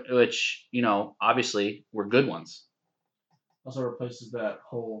 and which, obviously were good ones. Also replaces that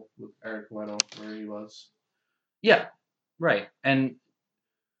hole with Eric Weddle where he was. Yeah, right. And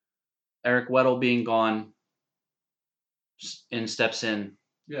Eric Weddle being gone steps in.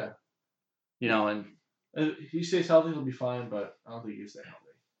 Yeah. And if he stays healthy, he'll be fine, but I don't think he'll stay healthy.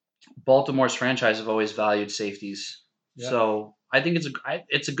 Baltimore's franchise have always valued safeties. Yep. So I think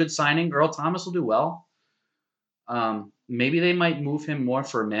it's a good signing. Earl Thomas will do well. Maybe they might move him more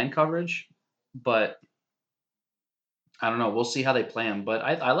for man coverage, but I don't know. We'll see how they play him, but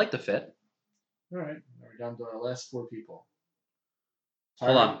I like the fit. All right. We're down to our last 4 people.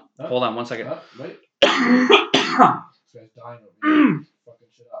 Hold on 1 second. Wait. This guy's dying over here. Fucking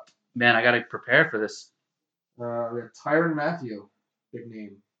shit up. Man, I got to prepare for this. We have Tyrann Mathieu, big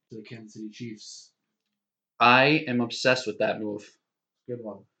name, to the Kansas City Chiefs. I am obsessed with that move. Good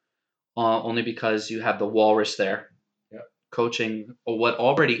one. Only because you have the Walrus there. Yep. Coaching what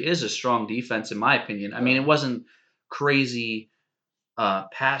already is a strong defense, in my opinion. I mean, it wasn't crazy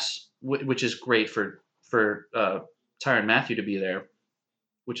pass, which is great for Tyrann Mathieu to be there,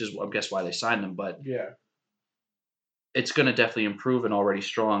 which is, I guess, why they signed him. But yeah, it's going to definitely improve an already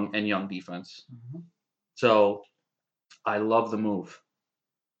strong and young defense. Mm-hmm. So I love the move.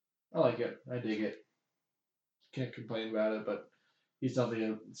 I like it. I dig it. Can't complain about it, but he's definitely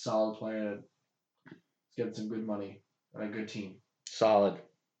a solid player. He's getting some good money and a good team. Solid.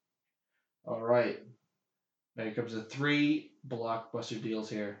 All right. Now here comes the 3 blockbuster deals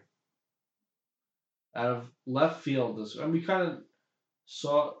here. Out of left field, we kind of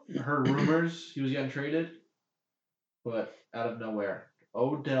heard rumors he was getting traded, but out of nowhere,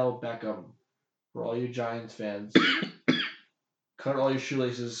 Odell Beckham. For all you Giants fans, cut all your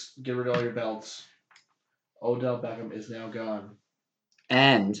shoelaces, get rid of all your belts. Odell Beckham is now gone.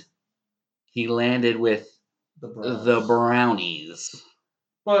 And he landed with the Brownies.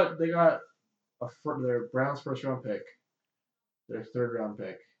 But they got their Browns' first-round pick, their third-round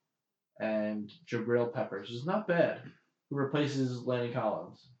pick, and Jabril Peppers, which is not bad, who replaces Landon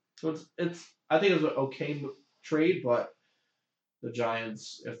Collins. So I think it was an okay trade, but the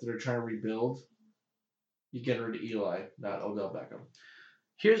Giants, if they're trying to rebuild, you get rid of Eli, not Odell Beckham.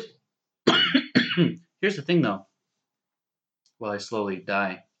 Here's the thing, though. While I slowly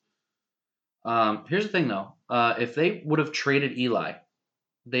die. Here's the thing, though. If they would have traded Eli,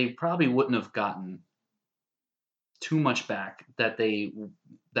 they probably wouldn't have gotten too much back that they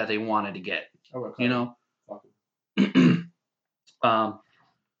wanted to get. You know.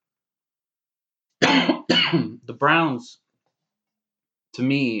 The Browns, to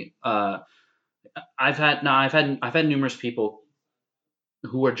me, I've had numerous people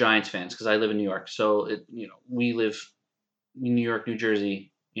who are Giants fans because I live in New York. So we live in New York, New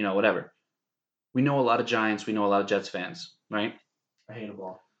Jersey, whatever. We know a lot of Giants. We know a lot of Jets fans, right? I hate a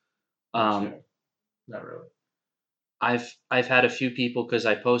ball. Not really. I've had a few people because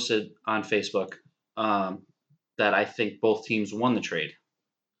I posted on Facebook that I think both teams won the trade.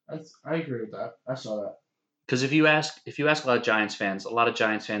 I agree with that. I saw that. Because if you ask a lot of Giants fans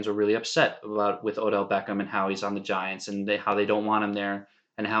were really upset with Odell Beckham and how he's on the Giants and how they don't want him there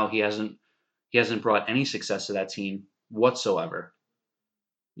and how he hasn't brought any success to that team whatsoever.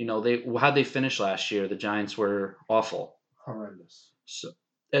 How'd they finish last year? The Giants were awful, horrendous. So,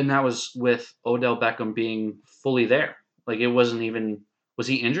 and that was with Odell Beckham being fully there. Like it wasn't even. Was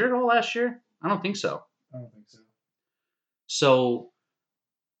he injured all last year? I don't think so. So,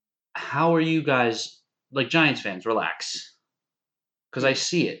 how are you guys? Like Giants fans, relax. Because I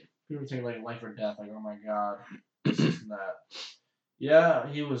see it. People take like life or death. Like, oh my god, this and that. Yeah,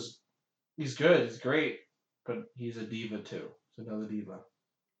 he's good. He's great, but he's a diva too. He's another diva.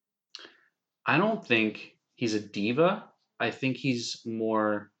 I don't think he's a diva. I think he's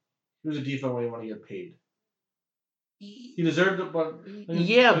more. He was a diva when he wanted to get paid. He deserved it, but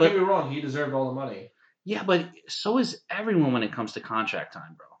yeah, don't get me wrong. He deserved all the money. Yeah, but so is everyone when it comes to contract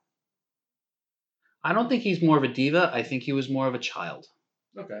time, bro. I don't think he's more of a diva. I think he was more of a child.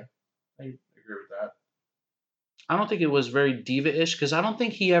 Okay. I agree with that. I don't think it was very diva-ish because I don't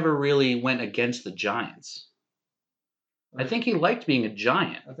think he ever really went against the Giants. I think he liked being a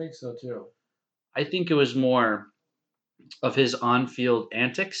Giant. I think so too. I think it was more of his on-field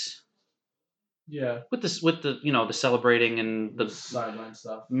antics. Yeah. With the the celebrating and the sideline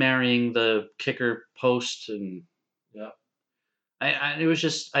stuff, marrying the kicker post and yeah. I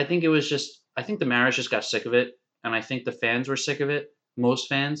think the marriage just got sick of it, and I think the fans were sick of it. Most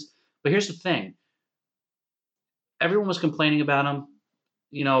fans. But here's the thing. Everyone was complaining about him.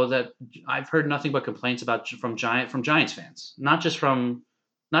 That I've heard nothing but complaints about from Giants fans, not just from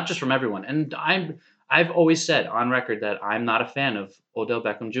everyone. And I've always said on record that I'm not a fan of Odell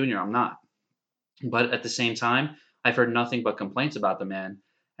Beckham Jr. I'm not. But at the same time, I've heard nothing but complaints about the man.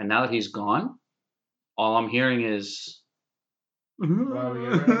 And now that he's gone, all I'm hearing is.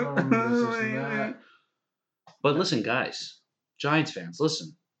 But listen, guys, Giants fans,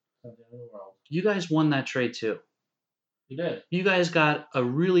 listen. You guys won that trade too. You did. You guys got a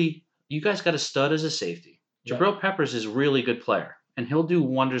stud as a safety. Yeah. Jabril Peppers is a really good player, and he'll do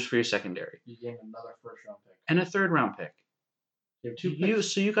wonders for your secondary. You gave him another first-round pick. And a third-round pick. You have 2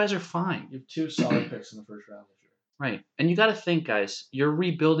 picks. So you guys are fine. You have 2 solid picks in the first round this year. Right. And you got to think, guys, you're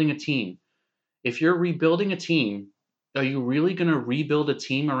rebuilding a team. If you're rebuilding a team, are you really going to rebuild a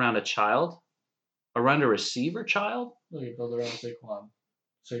team around a child? Around a receiver child? No, you build around Saquon.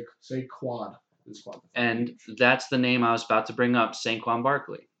 Saquon. And that's the name I was about to bring up, Saquon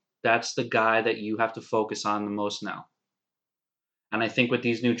Barkley. That's the guy that you have to focus on the most now. And I think with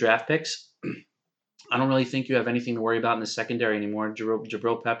these new draft picks, I don't really think you have anything to worry about in the secondary anymore.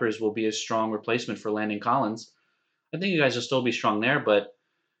 Jabril Peppers will be a strong replacement for Landon Collins. I think you guys will still be strong there, but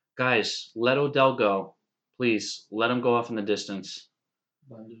guys, let Odell go. Please, let him go off in the distance.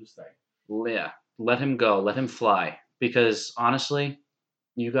 Let him do his thing. Yeah, let him go. Let him fly. Because honestly,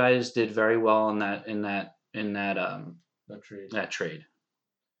 you guys did very well in that trade.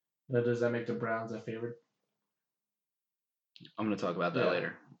 Now, does that make the Browns a favorite? I'm going to talk about that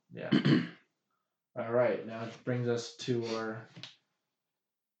later. Yeah. All right. Now it brings us to our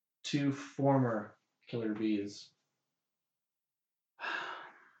 2 former Killer Bees.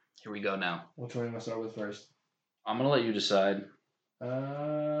 Here we go now. Which one am I going to start with first? I'm going to let you decide.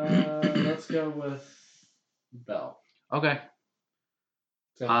 Let's go with Bell. Okay.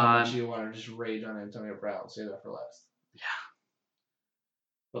 How much you want to just rage on Antonio Brown. Save that for last. Yeah.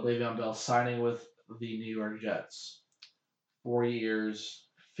 But Le'Veon Bell signing with the New York Jets. 4 years,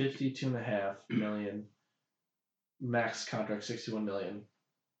 $52.5 million. Max contract, $61 million.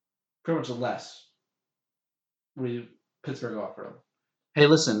 Pretty much less. Pittsburgh offered him. Hey,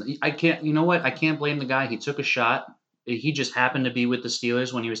 listen, I can't. You know what? I can't blame the guy. He took a shot. He just happened to be with the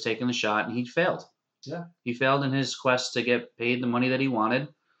Steelers when he was taking the shot, and he failed. Yeah. He failed in his quest to get paid the money that he wanted.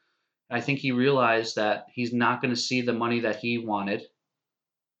 I think he realized that he's not going to see the money that he wanted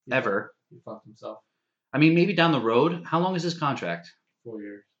ever. He fucked himself. I mean, maybe down the road. How long is his contract? 4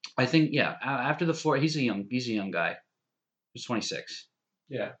 years. I think after the 4, he's a young guy. He's 26.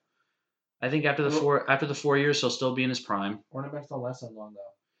 Yeah. I think after the 4 years he'll still be in his prime. Running backs don't last that long though.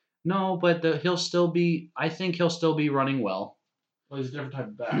 No, but he'll still be. I think he'll still be running well. Well, he's a different type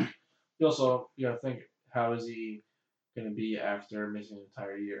of back. You also gotta think, how is he gonna be after missing an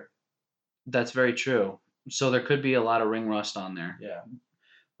entire year? That's very true. So there could be a lot of ring rust on there. Yeah.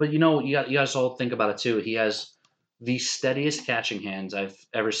 But you guys all think about it too. He has the steadiest catching hands I've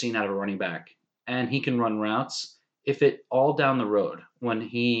ever seen out of a running back, and he can run routes. If it all down the road when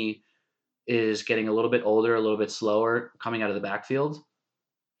he is getting a little bit older, a little bit slower, coming out of the backfield,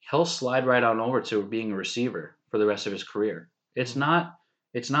 he'll slide right on over to being a receiver for the rest of his career. It's not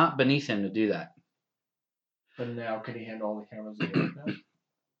beneath him to do that. But now, can he handle all the cameras in New York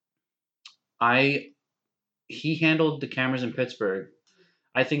now? He handled the cameras in Pittsburgh.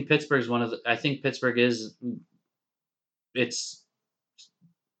 I think Pittsburgh is it's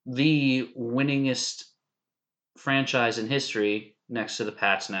the winningest franchise in history next to the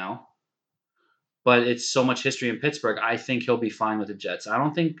Pats now. But it's so much history in Pittsburgh. I think he'll be fine with the Jets. I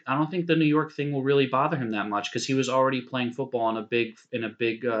don't think the New York thing will really bother him that much because he was already playing football in a big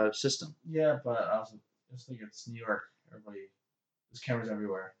system. Yeah, but I just think it's New York. There's cameras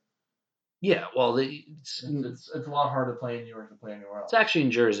everywhere. Yeah, well, it's a lot harder to play in New York than play anywhere else. It's actually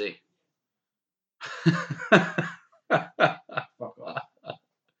in Jersey. Fuck off.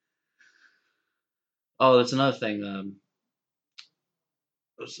 Oh, that's another thing.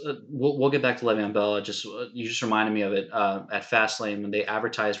 We'll get back to Le'Veon Bell. You just reminded me of it at Fastlane when they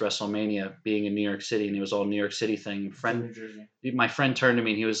advertised WrestleMania being in New York City, and it was all New York City thing. New Jersey. My friend turned to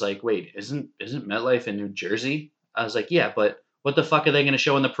me and he was like, "Wait, isn't MetLife in New Jersey?" I was like, "Yeah, but what the fuck are they going to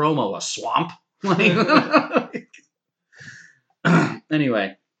show in the promo? A swamp?" Anyway,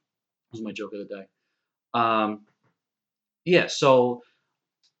 that was my joke of the day. Yeah, so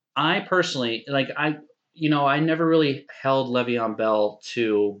I personally I never really held Le'Veon Bell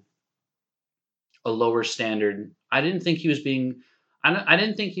to a lower standard. I didn't think he was being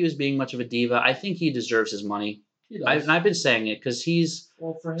much of a diva. I think he deserves his money. He does. I've been saying it because he's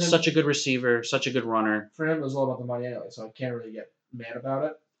for him, such a good receiver, such a good runner. For him, it was all about the money anyway, so I can't really get mad about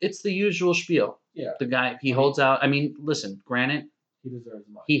it. It's the usual spiel. Yeah. The guy, he holds out. I mean, listen, granted, he deserves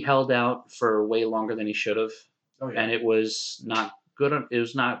money. He held out for way longer than he should have. Oh, yeah. And it was not good. It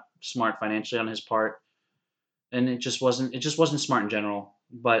was not smart financially on his part. And it just wasn't smart in general.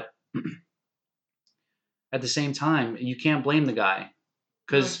 But at the same time, you can't blame the guy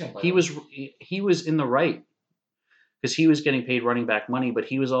because he was in the right because he was getting paid running back money, but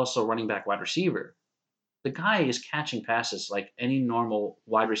he was also running back wide receiver. The guy is catching passes like any normal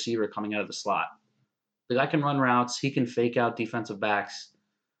wide receiver coming out of the slot. The guy can run routes. He can fake out defensive backs.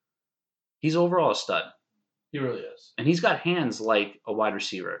 He's overall a stud. He really is. And he's got hands like a wide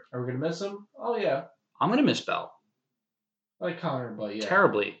receiver. Are we going to miss him? Oh, yeah. I'm going to miss Bell. I like Connor, but yeah.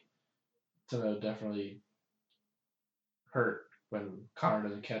 Terribly. It's going to definitely hurt when Connor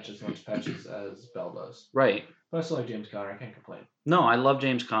doesn't catch as much passes as Bell does. Right. But I still like James Conner. I can't complain. No, I love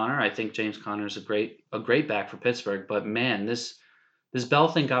James Conner. I think James Conner is a great back for Pittsburgh. But man, this Bell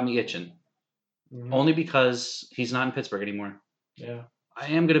thing got me itching. Mm-hmm. Only because he's not in Pittsburgh anymore. Yeah. I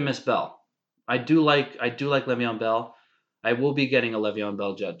am going to miss Bell. I do like Le'Veon Bell. I will be getting a Le'Veon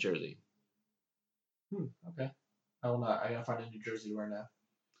Bell Jet jersey. Okay. I will not. I gotta find a New Jersey to wear now.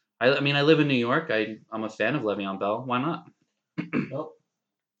 I mean, I live in New York. I'm a fan of Le'Veon Bell. Why not? Nope.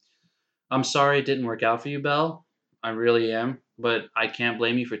 I'm sorry it didn't work out for you, Bell. I really am. But I can't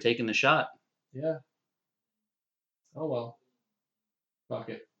blame you for taking the shot. Yeah. Oh, well. Fuck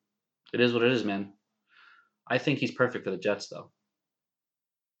it. It is what it is, man. I think he's perfect for the Jets, though.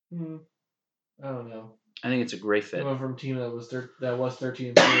 I don't know. I think it's a great fit. He went from a team that was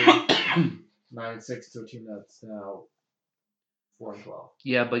 13-3, 9-6 to a team that's now 4-12.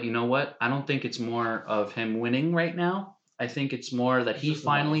 Yeah, but you know what? I don't think it's more of him winning right now. I think it's more that he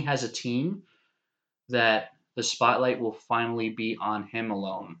finally has a team that the spotlight will finally be on him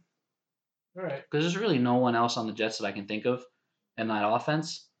alone. All right. Because there's really no one else on the Jets that I can think of in that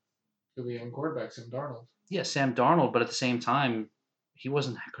offense. Could be young quarterback, Sam Darnold. Yeah, Sam Darnold, but at the same time, he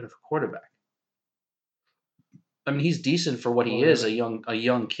wasn't that good of a quarterback. I mean, he's decent for what he is, a young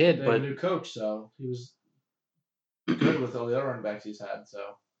kid. They but have a new coach, so he was good with all the other running backs he's had. So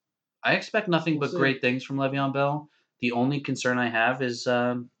I expect nothing but great things from Le'Veon Bell. The only concern I have is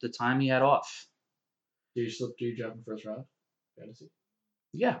the time he had off. Do you draft in first round? Fantasy?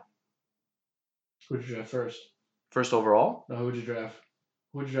 Yeah. Who would you draft first? First overall? No, who would you draft?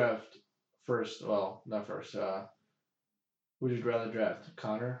 Who would you draft first? Well, not first. Who would you rather draft,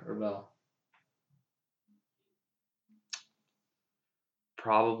 Connor or Bell?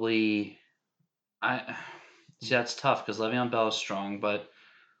 Probably. See, that's tough because Le'Veon Bell is strong, but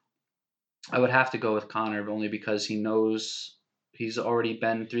I would have to go with Connor only because he knows he's already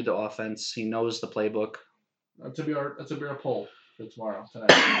been through the offense. He knows the playbook. That's a be our poll for tomorrow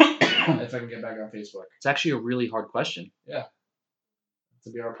tonight. If I can get back on Facebook. It's actually a really hard question. Yeah.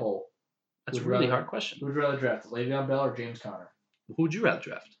 To be our poll. That's a really hard question. Who would you rather draft, Le'Veon Bell or James Conner? Who would you rather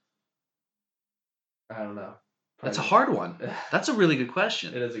draft? I don't know. That's a hard one. That's a really good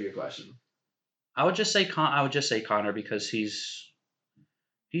question. It is a good question. I would just say Connor because he's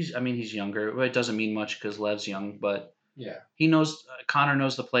younger. It doesn't mean much because Lev's young, but yeah, Connor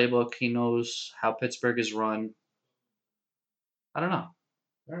knows the playbook. He knows how Pittsburgh is run. I don't know.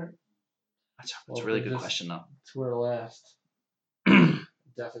 All right. That's a really good question, though. To our last,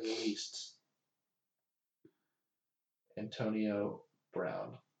 definitely the least, Antonio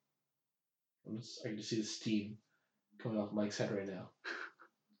Brown. I can just see the steam coming off Mike's head right now.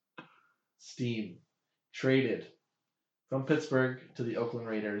 Steam traded from Pittsburgh to the Oakland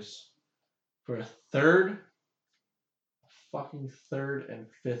Raiders for a third and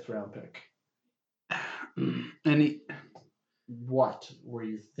fifth round pick. What were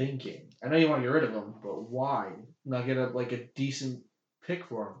you thinking? I know you want to get rid of him, but why not get a decent pick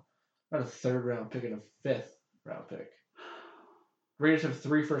for him? Not a third round pick and a fifth round pick. Raiders have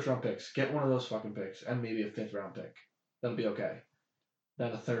 3 first round picks. Get one of those fucking picks and maybe a fifth round pick. That'll be okay.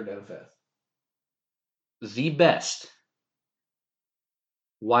 Not a third and a fifth. The best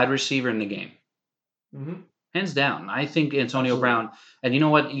wide receiver in the game. Mm-hmm. Hands down. I think Antonio Brown, and you know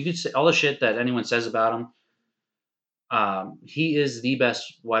what? You could say all the shit that anyone says about him. He is the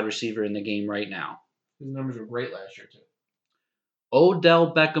best wide receiver in the game right now. His numbers were great last year, too.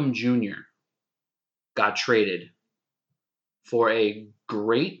 Odell Beckham Jr. got traded for a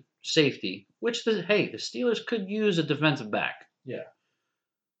great safety, which the Steelers could use a defensive back. Yeah.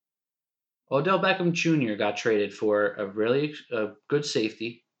 Odell Beckham Jr. got traded for a really good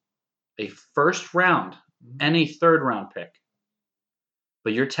safety, a first round, and a third round pick.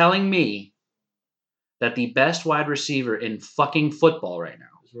 But you're telling me that the best wide receiver in fucking football right now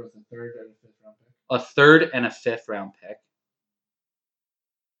is worth a third and a fifth round pick? A third and a fifth round pick.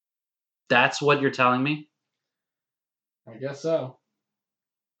 That's what you're telling me? I guess so.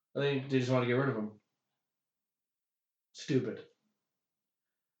 I think they just want to get rid of him. Stupid.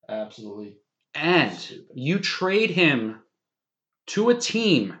 Absolutely. And stupid. You trade him to a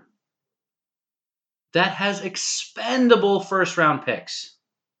team that has expendable first round picks.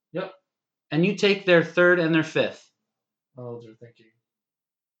 Yep. And you take their third and their fifth. Oh, they're thinking.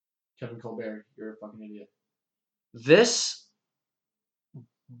 Kevin Colbert, you're a fucking idiot. This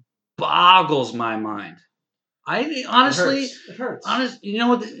boggles my mind. I honestly, it hurts.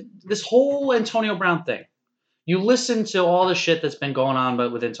 This whole Antonio Brown thing. You listen to all the shit that's been going on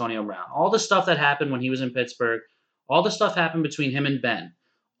with Antonio Brown, all the stuff that happened when he was in Pittsburgh, all the stuff happened between him and Ben,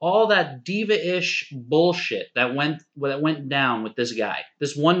 all that diva-ish bullshit that went down with this guy,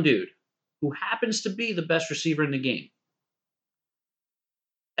 this one dude, who happens to be the best receiver in the game.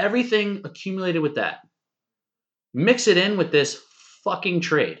 Everything accumulated with that. Mix it in with this fucking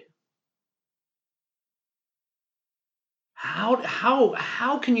trade.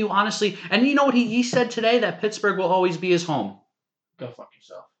 How can you honestly? And you know what he said today? That Pittsburgh will always be his home. Go fuck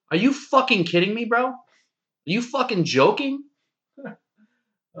yourself. Are you fucking kidding me, bro? Are you fucking joking?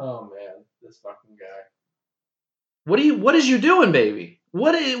 Oh man, this fucking guy. What is you doing, baby?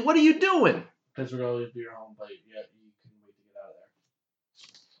 What are you doing? Pittsburgh will always be your home, but yet you couldn't wait to get out of there.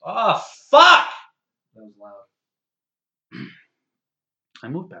 Oh fuck! That was loud. I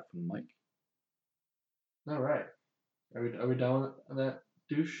moved back from the mic. All right. Are we done with that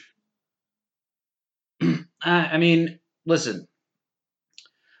douche? I mean, listen.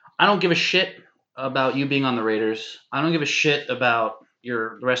 I don't give a shit about you being on the Raiders. I don't give a shit about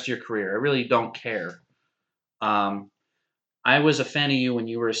the rest of your career. I really don't care. I was a fan of you when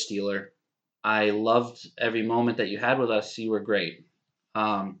you were a Steeler. I loved every moment that you had with us. You were great.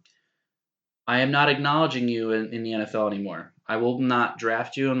 I am not acknowledging you in the NFL anymore. I will not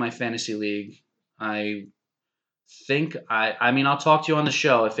draft you in my fantasy league. I mean, I'll talk to you on the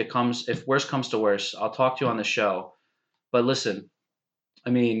show if worse comes to worse. I'll talk to you on the show. But listen,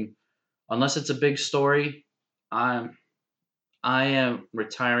 I mean, unless it's a big story, I am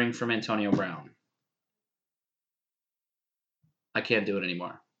retiring from Antonio Brown. I can't do it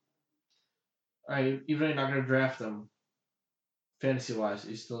anymore. Even though you're not going to draft him, fantasy-wise,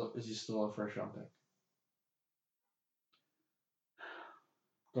 is he still a first-round pick?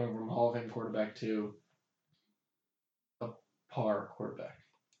 Going from Hall of Fame quarterback to a par quarterback.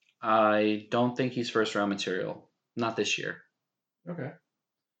 I don't think he's first-round material. Not this year. Okay.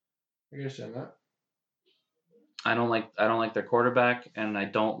 I understand that. I don't like their quarterback, and I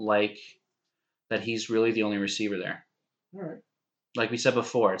don't like that he's really the only receiver there. All right. Like we said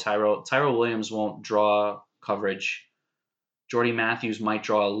before, Tyrell Williams won't draw coverage. Jordy Matthews might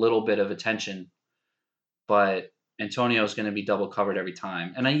draw a little bit of attention, but Antonio's going to be double covered every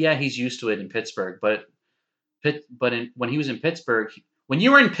time. And yeah, he's used to it in Pittsburgh, but when he was in Pittsburgh, when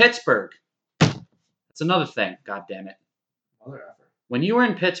you were in Pittsburgh, that's another thing. God damn it. Another effort. When you were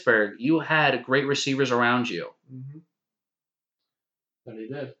in Pittsburgh, you had great receivers around you. Mm-hmm. But he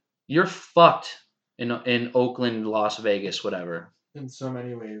did. You're fucked in Oakland, Las Vegas, whatever. In so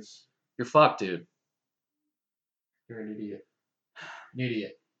many ways. You're fucked, dude. You're an idiot. An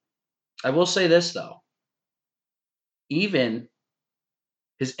idiot. I will say this, though. Even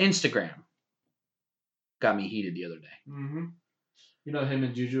his Instagram got me heated the other day. Mm-hmm. You know, him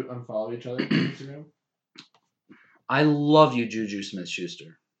and Juju unfollow each other on Instagram? I love you, Juju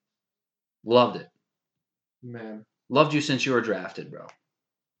Smith-Schuster. Loved it. Man. Loved you since you were drafted, bro.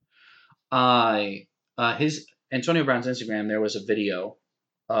 His Antonio Brown's Instagram, there was a video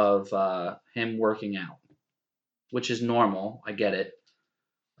of him working out, which is normal. I get it.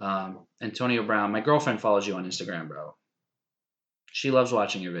 Antonio Brown, my girlfriend follows you on Instagram, bro. She loves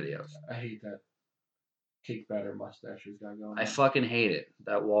watching your videos. I hate that cake batter mustache he's got going on. I fucking hate it.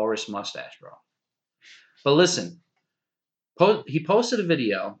 That walrus mustache, bro. But listen, he posted a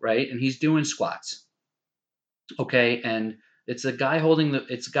video, right? And he's doing squats. Okay, and it's a guy holding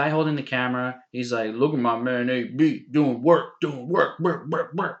the camera. He's like, look at my man AB doing work, work.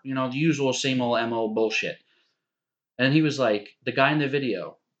 You know, the usual same old MO bullshit. And he was like, the guy in the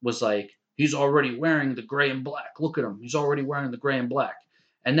video was like, he's already wearing the gray and black. Look at him. He's already wearing the gray and black.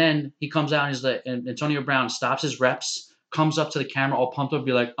 And then he comes out and he's like, and Antonio Brown stops his reps, comes up to the camera all pumped up,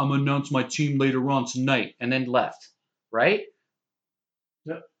 be like, I'm gonna announce my team later on tonight, and then left. Right?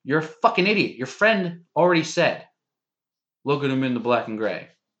 Yep. You're a fucking idiot. Your friend already said, look at him in the black and gray.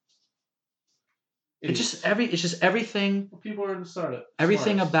 It's just everything. People are start it.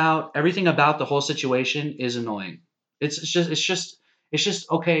 Everything about the whole situation is annoying. It's just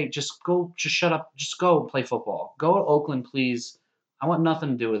okay. Just shut up. Just go play football. Go to Oakland, please. I want nothing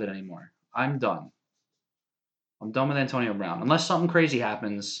to do with it anymore. I'm done. I'm done with Antonio Brown. Unless something crazy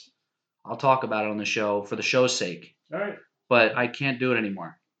happens, I'll talk about it on the show for the show's sake. All right. But I can't do it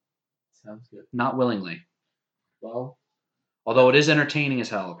anymore. Sounds good. Not willingly. Well. Although it is entertaining as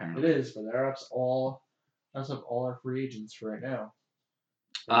hell, apparently. It is, but that's all our free agents for right now.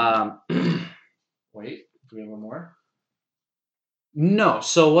 Wait, do we have one more? No.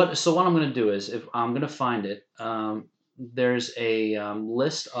 So what I'm going to do is, if I'm going to find it, there's a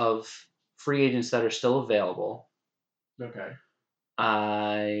list of free agents that are still available. Okay.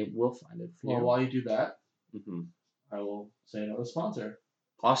 I will find it for you. Well, while you do that, mm-hmm. I will say another sponsor.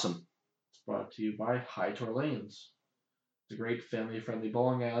 Awesome. It's brought to you by High Tour Lanes. It's a great family-friendly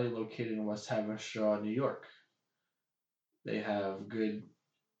bowling alley located in West Haverstraw, New York. They have good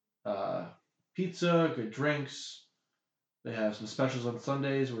pizza, good drinks. They have some specials on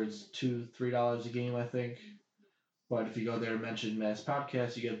Sundays where it's $2-3 a game, I think. But if you go there and mention Mass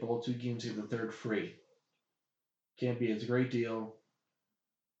Podcast, you get both 2 games, you get the third free. Can't beat it. It's a great deal.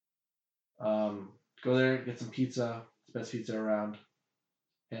 Go there, get some pizza. It's the best pizza around.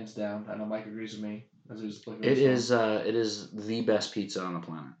 Hands down. I know Mike agrees with me. It is the best pizza on the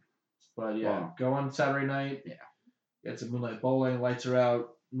planet. But yeah, Go on Saturday night. Yeah. Get some moonlight bowling. Lights are out.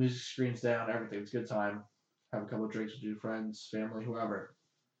 Music screens down. Everything. It's a good time. Have a couple of drinks with your friends, family, whoever.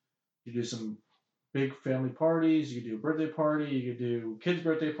 You do some big family parties. You can do a birthday party. You can do kids'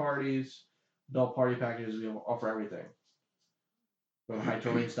 birthday parties. Adult party packages. We offer everything. Go to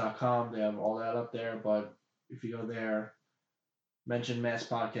hightourlanes.com. They have all that up there. But if you go there, mention Mass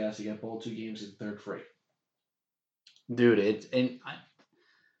Podcast, you get both 2 games and third free. Dude,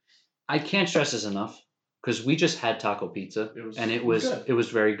 I can't stress this enough because we just had taco pizza it was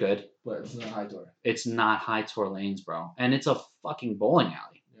very good. But it's not High Tour. It's not High Tour Lanes, bro, and it's a fucking bowling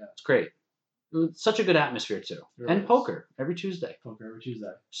alley. Yeah, it's great. It's such a good atmosphere too, and poker every Tuesday.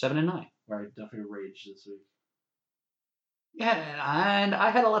 7 and 9. Right, definitely rage this week. Yeah, and I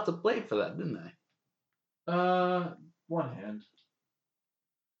had a lot to play for that, didn't I? One hand.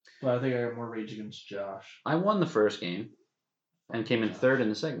 But I think I got more rage against Josh. I won the first game and came in third in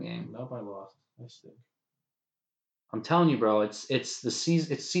the second game. Nope, I lost. I stink. I'm telling you, bro, it's the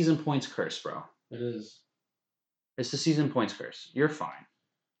season. It's season points curse, bro. It is. It's the season points curse. You're fine.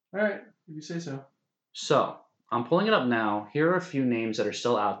 All right, if you say so. So I'm pulling it up now. Here are a few names that are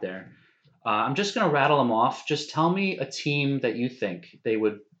still out there. I'm just gonna rattle them off. Just tell me a team that you think they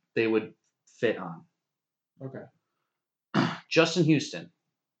would fit on. Okay. Justin Houston.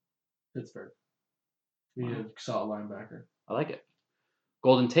 Pittsburgh. We need a solid linebacker. I like it.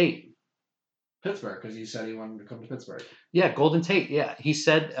 Golden Tate. Pittsburgh, because he said he wanted to come to Pittsburgh. Yeah, Golden Tate. Yeah, he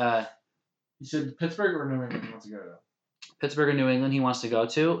said. He said Pittsburgh or New England he wants to go to. Pittsburgh or New England he wants to go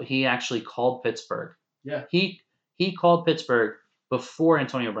to. He actually called Pittsburgh. Yeah. He called Pittsburgh before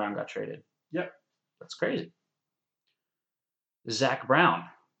Antonio Brown got traded. Yep. That's crazy. Zach Brown.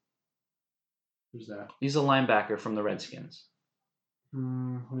 Who's that? He's a linebacker from the Redskins.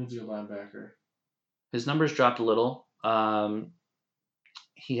 Who needs a good linebacker? His numbers dropped a little.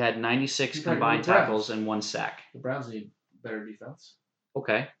 He had 96 He's probably combined the Browns. tackles and 1 sack. The Browns need better defense.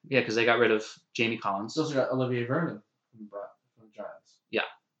 Okay. Yeah, because they got rid of Jamie Collins. They also got Olivier Vernon from the Giants. Yeah.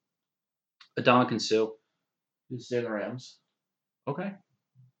 Adama Sue. He'd stay in the Rams. Okay.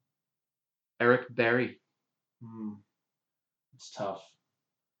 Eric Berry. It's tough.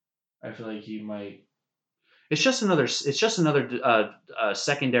 I feel like he might. It's just another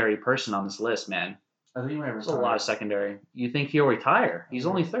secondary person on this list, man. I think he might retire. There's a lot of secondary. You think he'll retire? He's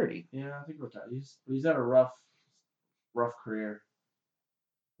only 30. Yeah, I think he'll retire. He's had a rough career.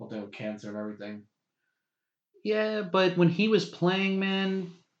 Whole thing with cancer and everything. Yeah, but when he was playing,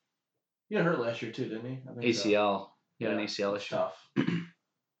 man. He got hurt last year too, didn't he? I think ACL. So. He had an ACL issue. Tough.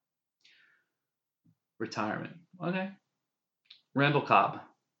 Retirement. Okay. Randall Cobb.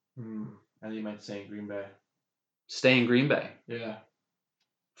 I think he might stay in Green Bay. Stay in Green Bay? Yeah.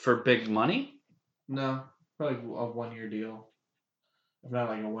 For big money? No. Probably a 1-year deal. If not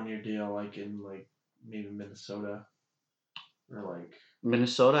like a 1-year deal, like in like maybe Minnesota. Or like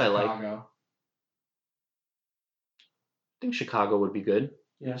Minnesota, Chicago. I think Chicago would be good.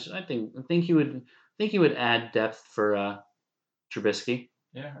 Yeah. I think he would add depth for Trubisky.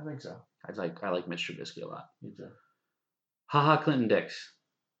 Yeah, I think so. I like Mitch Trubisky a lot. Me too. Clinton Dix.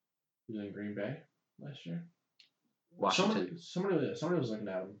 He was in Green Bay last year. Washington. Somebody was looking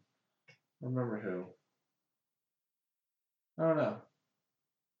at him. I don't remember who. I don't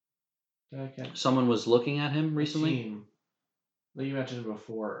know. Someone was looking at him recently. Team. Like you mentioned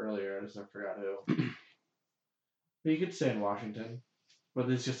before earlier, I forgot who. But you could stay in Washington. But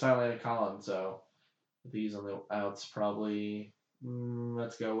it's just Landon Collins, so if he's on the outs, probably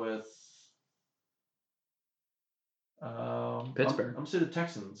let's go with Pittsburgh. I'm saying the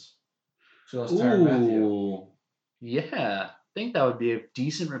Texans. So that's Tyrann Mathieu. Yeah. I think that would be a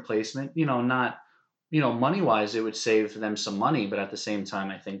decent replacement. Not money wise it would save them some money, but at the same time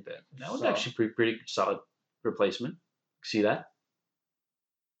I think that would actually be pretty solid replacement. See that?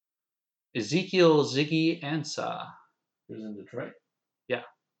 Ezekiel Ziggy Ansah. He was in Detroit? Yeah.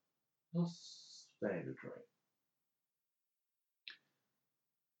 He'll stay in Detroit.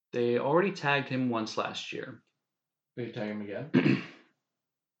 They already tagged him once last year. They could tag him again?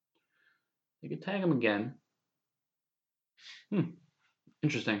 They could tag him again.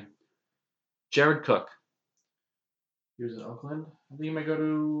 Interesting. Jared Cook. He was in Oakland. I think he might go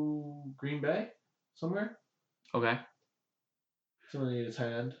to Green Bay somewhere. Okay. Somebody need a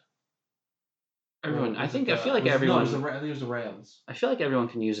tight end. Everyone, I feel like everyone. I think it was the Rams. I feel like everyone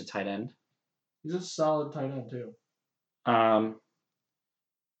can use a tight end. He's a solid tight end too.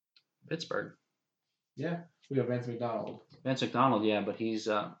 Pittsburgh. Yeah, we have Vance McDonald. Vance McDonald, yeah, but he's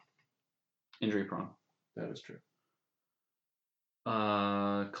injury prone. That is true.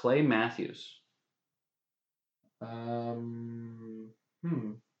 Clay Matthews. If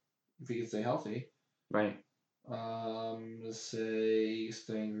he can stay healthy. Right. Let's say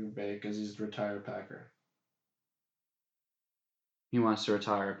staying in Green Bay because he's a retired Packer. He wants to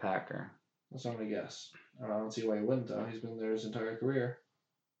retire a Packer. That's what I'm gonna guess. I don't see why he wouldn't though. He's been there his entire career.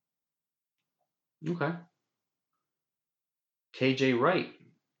 Okay. KJ Wright.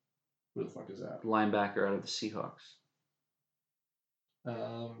 Who the fuck is that? Linebacker out of the Seahawks.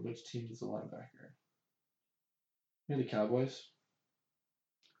 Which team is the linebacker? Maybe the Cowboys.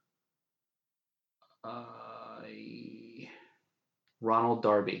 Ronald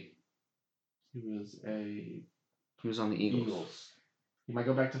Darby. He was on the Eagles. He might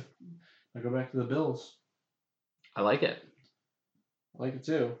go back to the Bills. I like it. I like it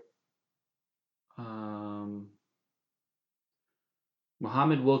too.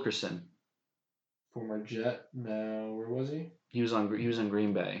 Muhammad Wilkerson. Former Jet. No, where was he? He was in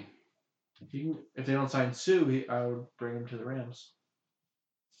Green Bay. If they don't sign Sue, I would bring him to the Rams.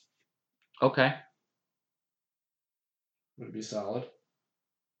 Okay. Would it be solid?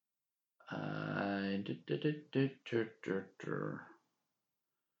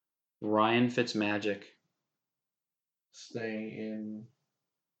 Ryan Fitzmagic. Staying in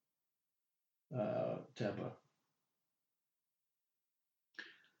Tampa.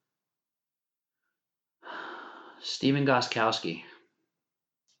 Steven Gostkowski.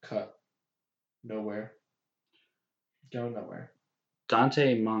 Cut. Nowhere. Going nowhere.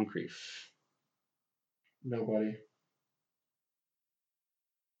 Dante Moncrief. Nobody.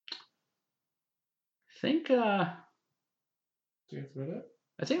 I think That's about it?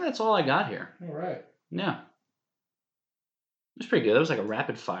 I think that's all I got here. All right. Yeah. It was pretty good. That was like a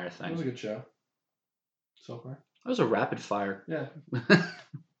rapid fire thing. That was a good show. So far. That was a rapid fire. Yeah. A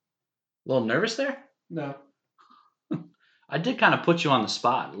little nervous there? No. I did kind of put you on the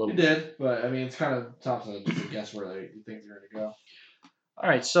spot a little You did, but I mean, it's kind of tough to just guess where you think you're going to go. All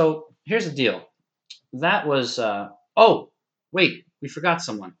right, so here's the deal. That was oh, wait, we forgot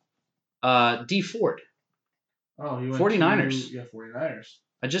someone. D Ford. Oh, he went 49ers. 49ers.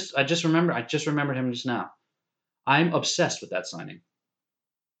 I just remembered him just now. I'm obsessed with that signing.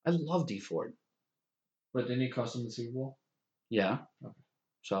 I love D Ford. But didn't he cost him the Super Bowl? Yeah. Okay.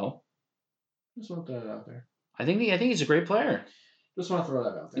 So just want to throw that out there. I think he's a great player. Just want to throw that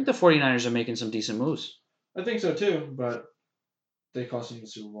out there. I think the 49ers are making some decent moves. I think so too, but they cost him the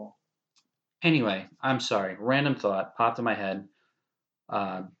Super Bowl. Anyway, I'm sorry. Random thought popped in my head.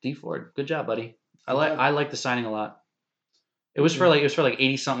 D Ford, good job, buddy. I like the signing a lot. It was for like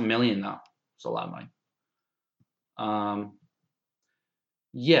 80-something million though. It's a lot of money.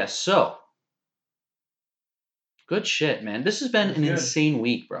 Yeah, so good shit, man. This has been an insane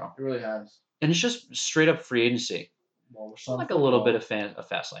week, bro. It really has. And it's just straight up free agency. Well, we're like a little bit of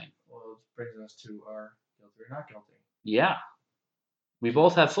fast lane. Well, it brings us to our guilty or not guilty. Yeah. We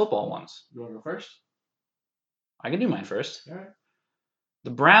both have football ones. You want to go first? I can do mine first. All right. The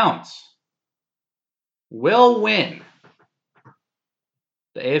Browns will win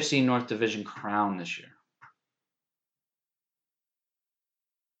the AFC North Division crown this year.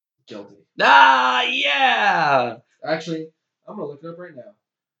 Guilty. Ah, yeah. Actually, I'm going to look it up right now.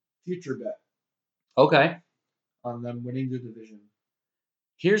 Future bet. Okay. On them winning the division.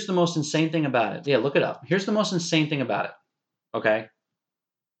 Here's the most insane thing about it. Yeah, look it up. Here's the most insane thing about it. Okay.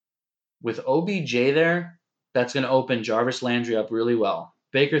 With OBJ there, that's going to open Jarvis Landry up really well.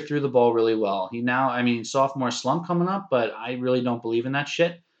 Baker threw the ball really well. Sophomore slump coming up, but I really don't believe in that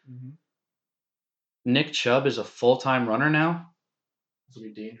shit. Mm-hmm. Nick Chubb is a full-time runner now. This will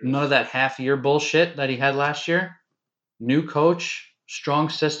be dangerous. None of that half-year bullshit that he had last year. New coach, strong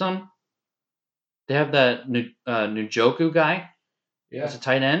system. They have that Njoku guy. Yeah. As a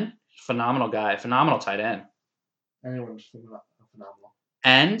tight end. Phenomenal guy. Phenomenal tight end. Anyone's phenomenal.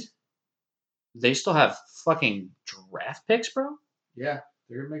 And they still have fucking draft picks, bro? Yeah.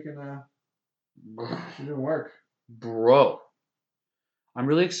 They're making work. Bro. I'm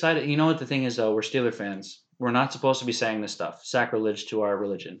really excited. You know what the thing is, though? We're Steeler fans. We're not supposed to be saying this stuff. Sacrilege to our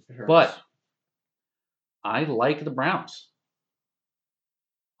religion. But I like the Browns.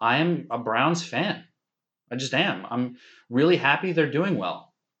 I am a Browns fan. I just am. I'm really happy they're doing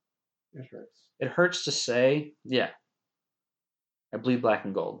well. It hurts. It hurts to say, yeah. I bleed black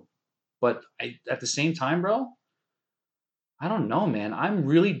and gold. But at the same time, bro, I don't know, man. I'm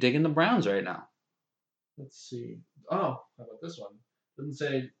really digging the Browns right now. Let's see. Oh, how about this one? Doesn't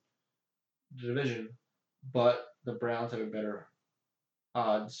say the division, but the Browns have a better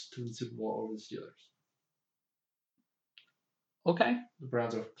odds to win the Super Bowl over the Steelers. Okay. The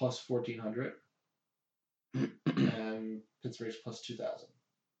Browns are plus 1,400, and Pittsburgh's plus 2,000.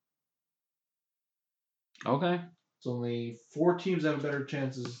 Okay. It's only 4 teams that have better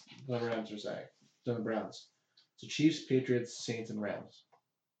chances than the Rams are saying than the Browns. So Chiefs, Patriots, Saints, and Rams.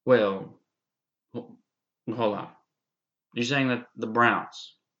 Well, hold on. You're saying that the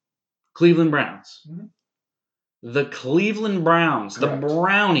Browns, Cleveland Browns, the Cleveland Browns, Correct. the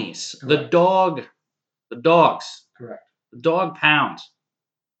Brownies, Correct. the Dogs. Correct. The Dog Pound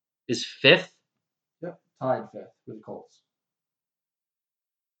is 5th. Yep, tied 5th with the Colts.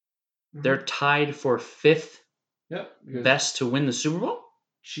 They're tied for 5th. Yep. Best to win the Super Bowl?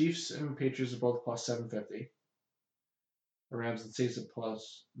 Chiefs and Patriots are both plus 750. The Rams and Saints are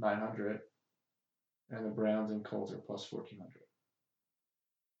plus 900. And the Browns and Colts are plus 1,400.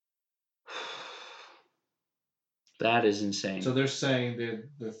 That is insane. So they're saying they're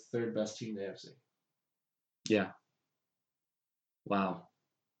the 3rd best team in the AFC. Yeah. Wow.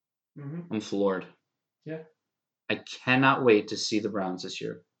 Mm-hmm. I'm floored. Yeah. I cannot wait to see the Browns this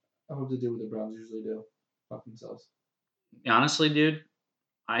year. I hope they do what the Browns usually do. Fuck themselves. Honestly, dude,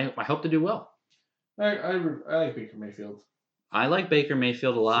 I hope to do well. I like Baker Mayfield. I like Baker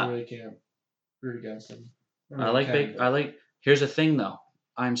Mayfield a lot. So I really can't root against him. Here's the thing, though.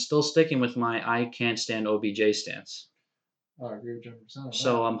 I'm still sticking with my I can't stand OBJ stance. Oh, I agree with you 100%.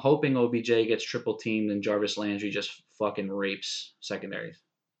 So I'm hoping OBJ gets triple teamed and Jarvis Landry just fucking rapes secondaries.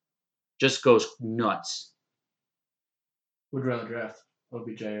 Just goes nuts. Would rather draft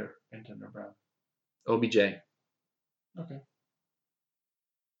OBJ or Antonio Brown? OBJ. Okay.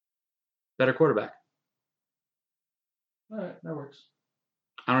 Better quarterback. All right, that works.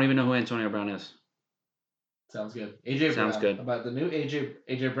 I don't even know who Antonio Brown is. Sounds good. AJ Sounds Brown. good. About the new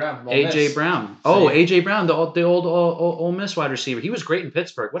AJ Brown from Ole AJ Miss. Brown. Oh, AJ Brown, the old Ole Miss wide receiver. He was great in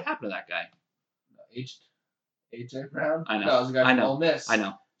Pittsburgh. What happened to that guy? AJ Brown. I know. No, it was a guy from Ole Miss. I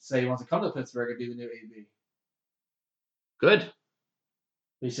know. Say he wants to come to Pittsburgh and be the new AB. Good.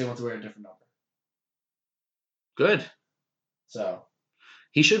 But he said he wants to wear a different number. Good. So.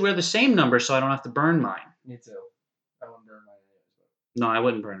 He should wear the same number so I don't have to burn mine. Me too. I wouldn't burn mine anyways. No, I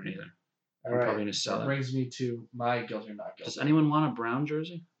wouldn't burn it either. All I'm right. probably going to sell that it. Brings me to my guilty or not guilty. Does anyone want a Brown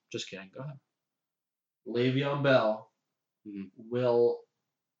jersey? Just kidding. Go ahead. Le'Veon Bell will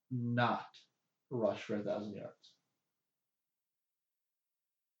not rush for 1,000 yards.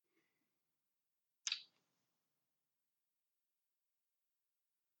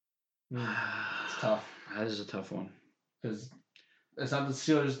 It's tough. That is a tough one. Because it's not the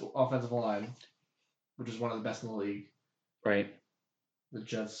Steelers' offensive line, which is one of the best in the league. Right. The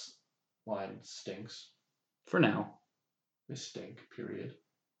Jets' line stinks. For now. They stink, period.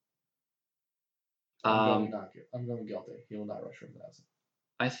 I'm going guilty. He will not rush for 1,000.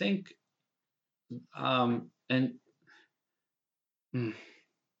 I think,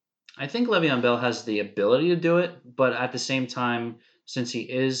 I think Le'Veon Bell has the ability to do it, but at the same time, since he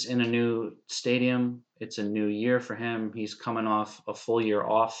is in a new stadium, it's a new year for him. He's coming off a full year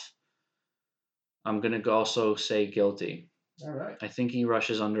off. I'm going to also say guilty. All right. I think he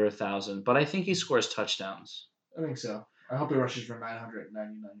rushes under 1,000, but I think he scores touchdowns. I think so. I hope he rushes for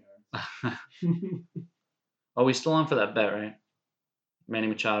 999 yards. Oh, we still on for that bet, right? Manny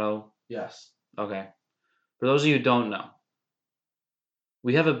Machado? Yes. Okay. For those of you who don't know,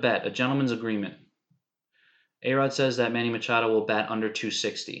 we have a bet, a gentleman's agreement. A-Rod says that Manny Machado will bat under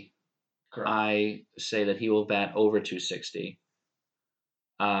 260. Correct. I say that he will bat over 260.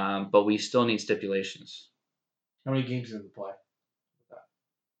 But we still need stipulations. How many games did he play?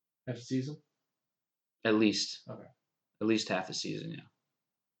 Half a season? At least. Okay. At least half a season, yeah.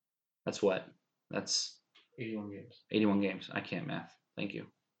 That's what? That's 81 games. 81 games. I can't math. Thank you.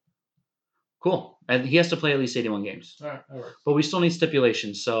 Cool. And he has to play at least 81 games. All right, that works. But we still need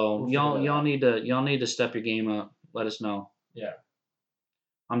stipulations. So y'all need to step your game up. Let us know. Yeah.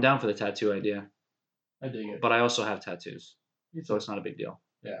 I'm down for the tattoo idea. I dig it. But I also have tattoos. So it's not a big deal.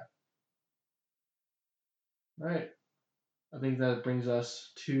 Yeah. All right. I think that brings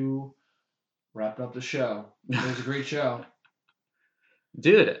us to wrapping up the show. It was a great show.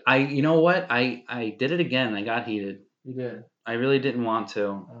 Dude, you know what? I did it again. I got heated. You did. I really didn't want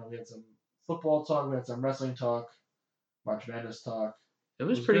to. We had some football talk. We had some wrestling talk. March Madness talk. It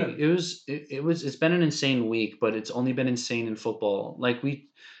was pretty. Good. It's been an insane week, but it's only been insane in football.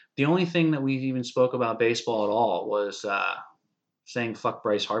 The only thing that we even spoke about baseball at all was saying fuck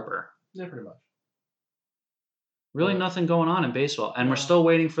Bryce Harper. Yeah, pretty much. Really, nothing going on in baseball, and we're still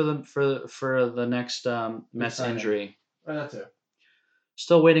waiting for the next Mets injury. Oh, that's it.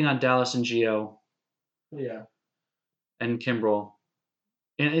 Still waiting on Dallas and Gio. Yeah. And Kimbrel.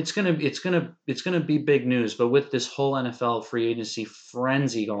 And it's gonna be big news, but with this whole NFL free agency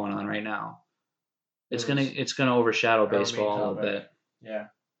frenzy going on right now, it's gonna overshadow baseball a little bit. Yeah.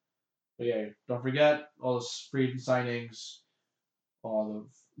 But yeah, don't forget all the free signings, all the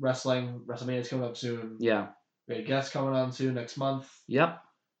wrestling. WrestleMania is coming up soon. Yeah. We have guests coming on soon next month. Yep.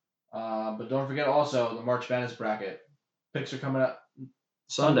 But don't forget also the March Madness bracket. Picks are coming up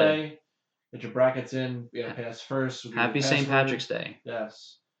Sunday. Get your brackets in. We gotta pay us first. Happy St. Patrick's Day.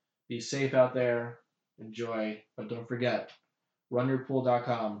 Yes. Be safe out there. Enjoy. But don't forget,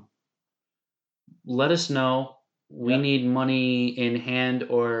 runyourpool.com. Let us know. We need money in hand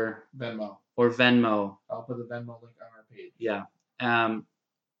or Venmo. I'll put the Venmo link on our page. Yeah.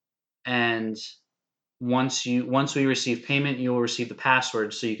 And once we receive payment, you will receive the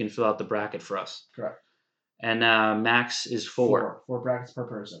password so you can fill out the bracket for us. Correct. And max is 4. 4 brackets per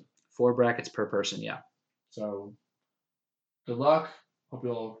person. 4 brackets per person, yeah. So, good luck. Hope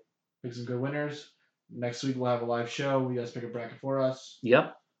you'll pick some good winners. Next week we'll have a live show. You guys pick a bracket for us.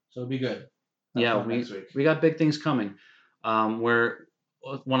 Yep. So it'll be good. We got big things coming. Want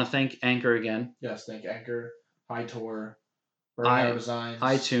to thank Anchor again. Yes, thank Anchor, Hightower, Burnout Designs,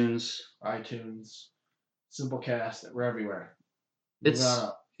 iTunes, Simplecast. We're everywhere. This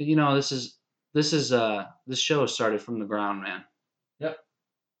show started from the ground, man. Yep.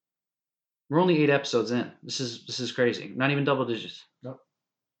 We're only 8 episodes in. This is crazy. Not even double digits. Nope.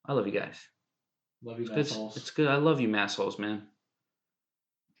 I love you guys. Love you, massholes. It's good. I love you, massholes, man.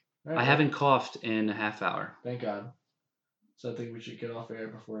 Right, I haven't coughed in a half hour. Thank God. So I think we should get off air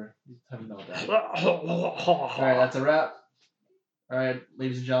before you have a meltdown. All right, that's a wrap. All right,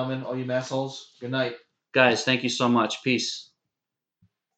 ladies and gentlemen, all you assholes, good night. Guys, thank you so much. Peace.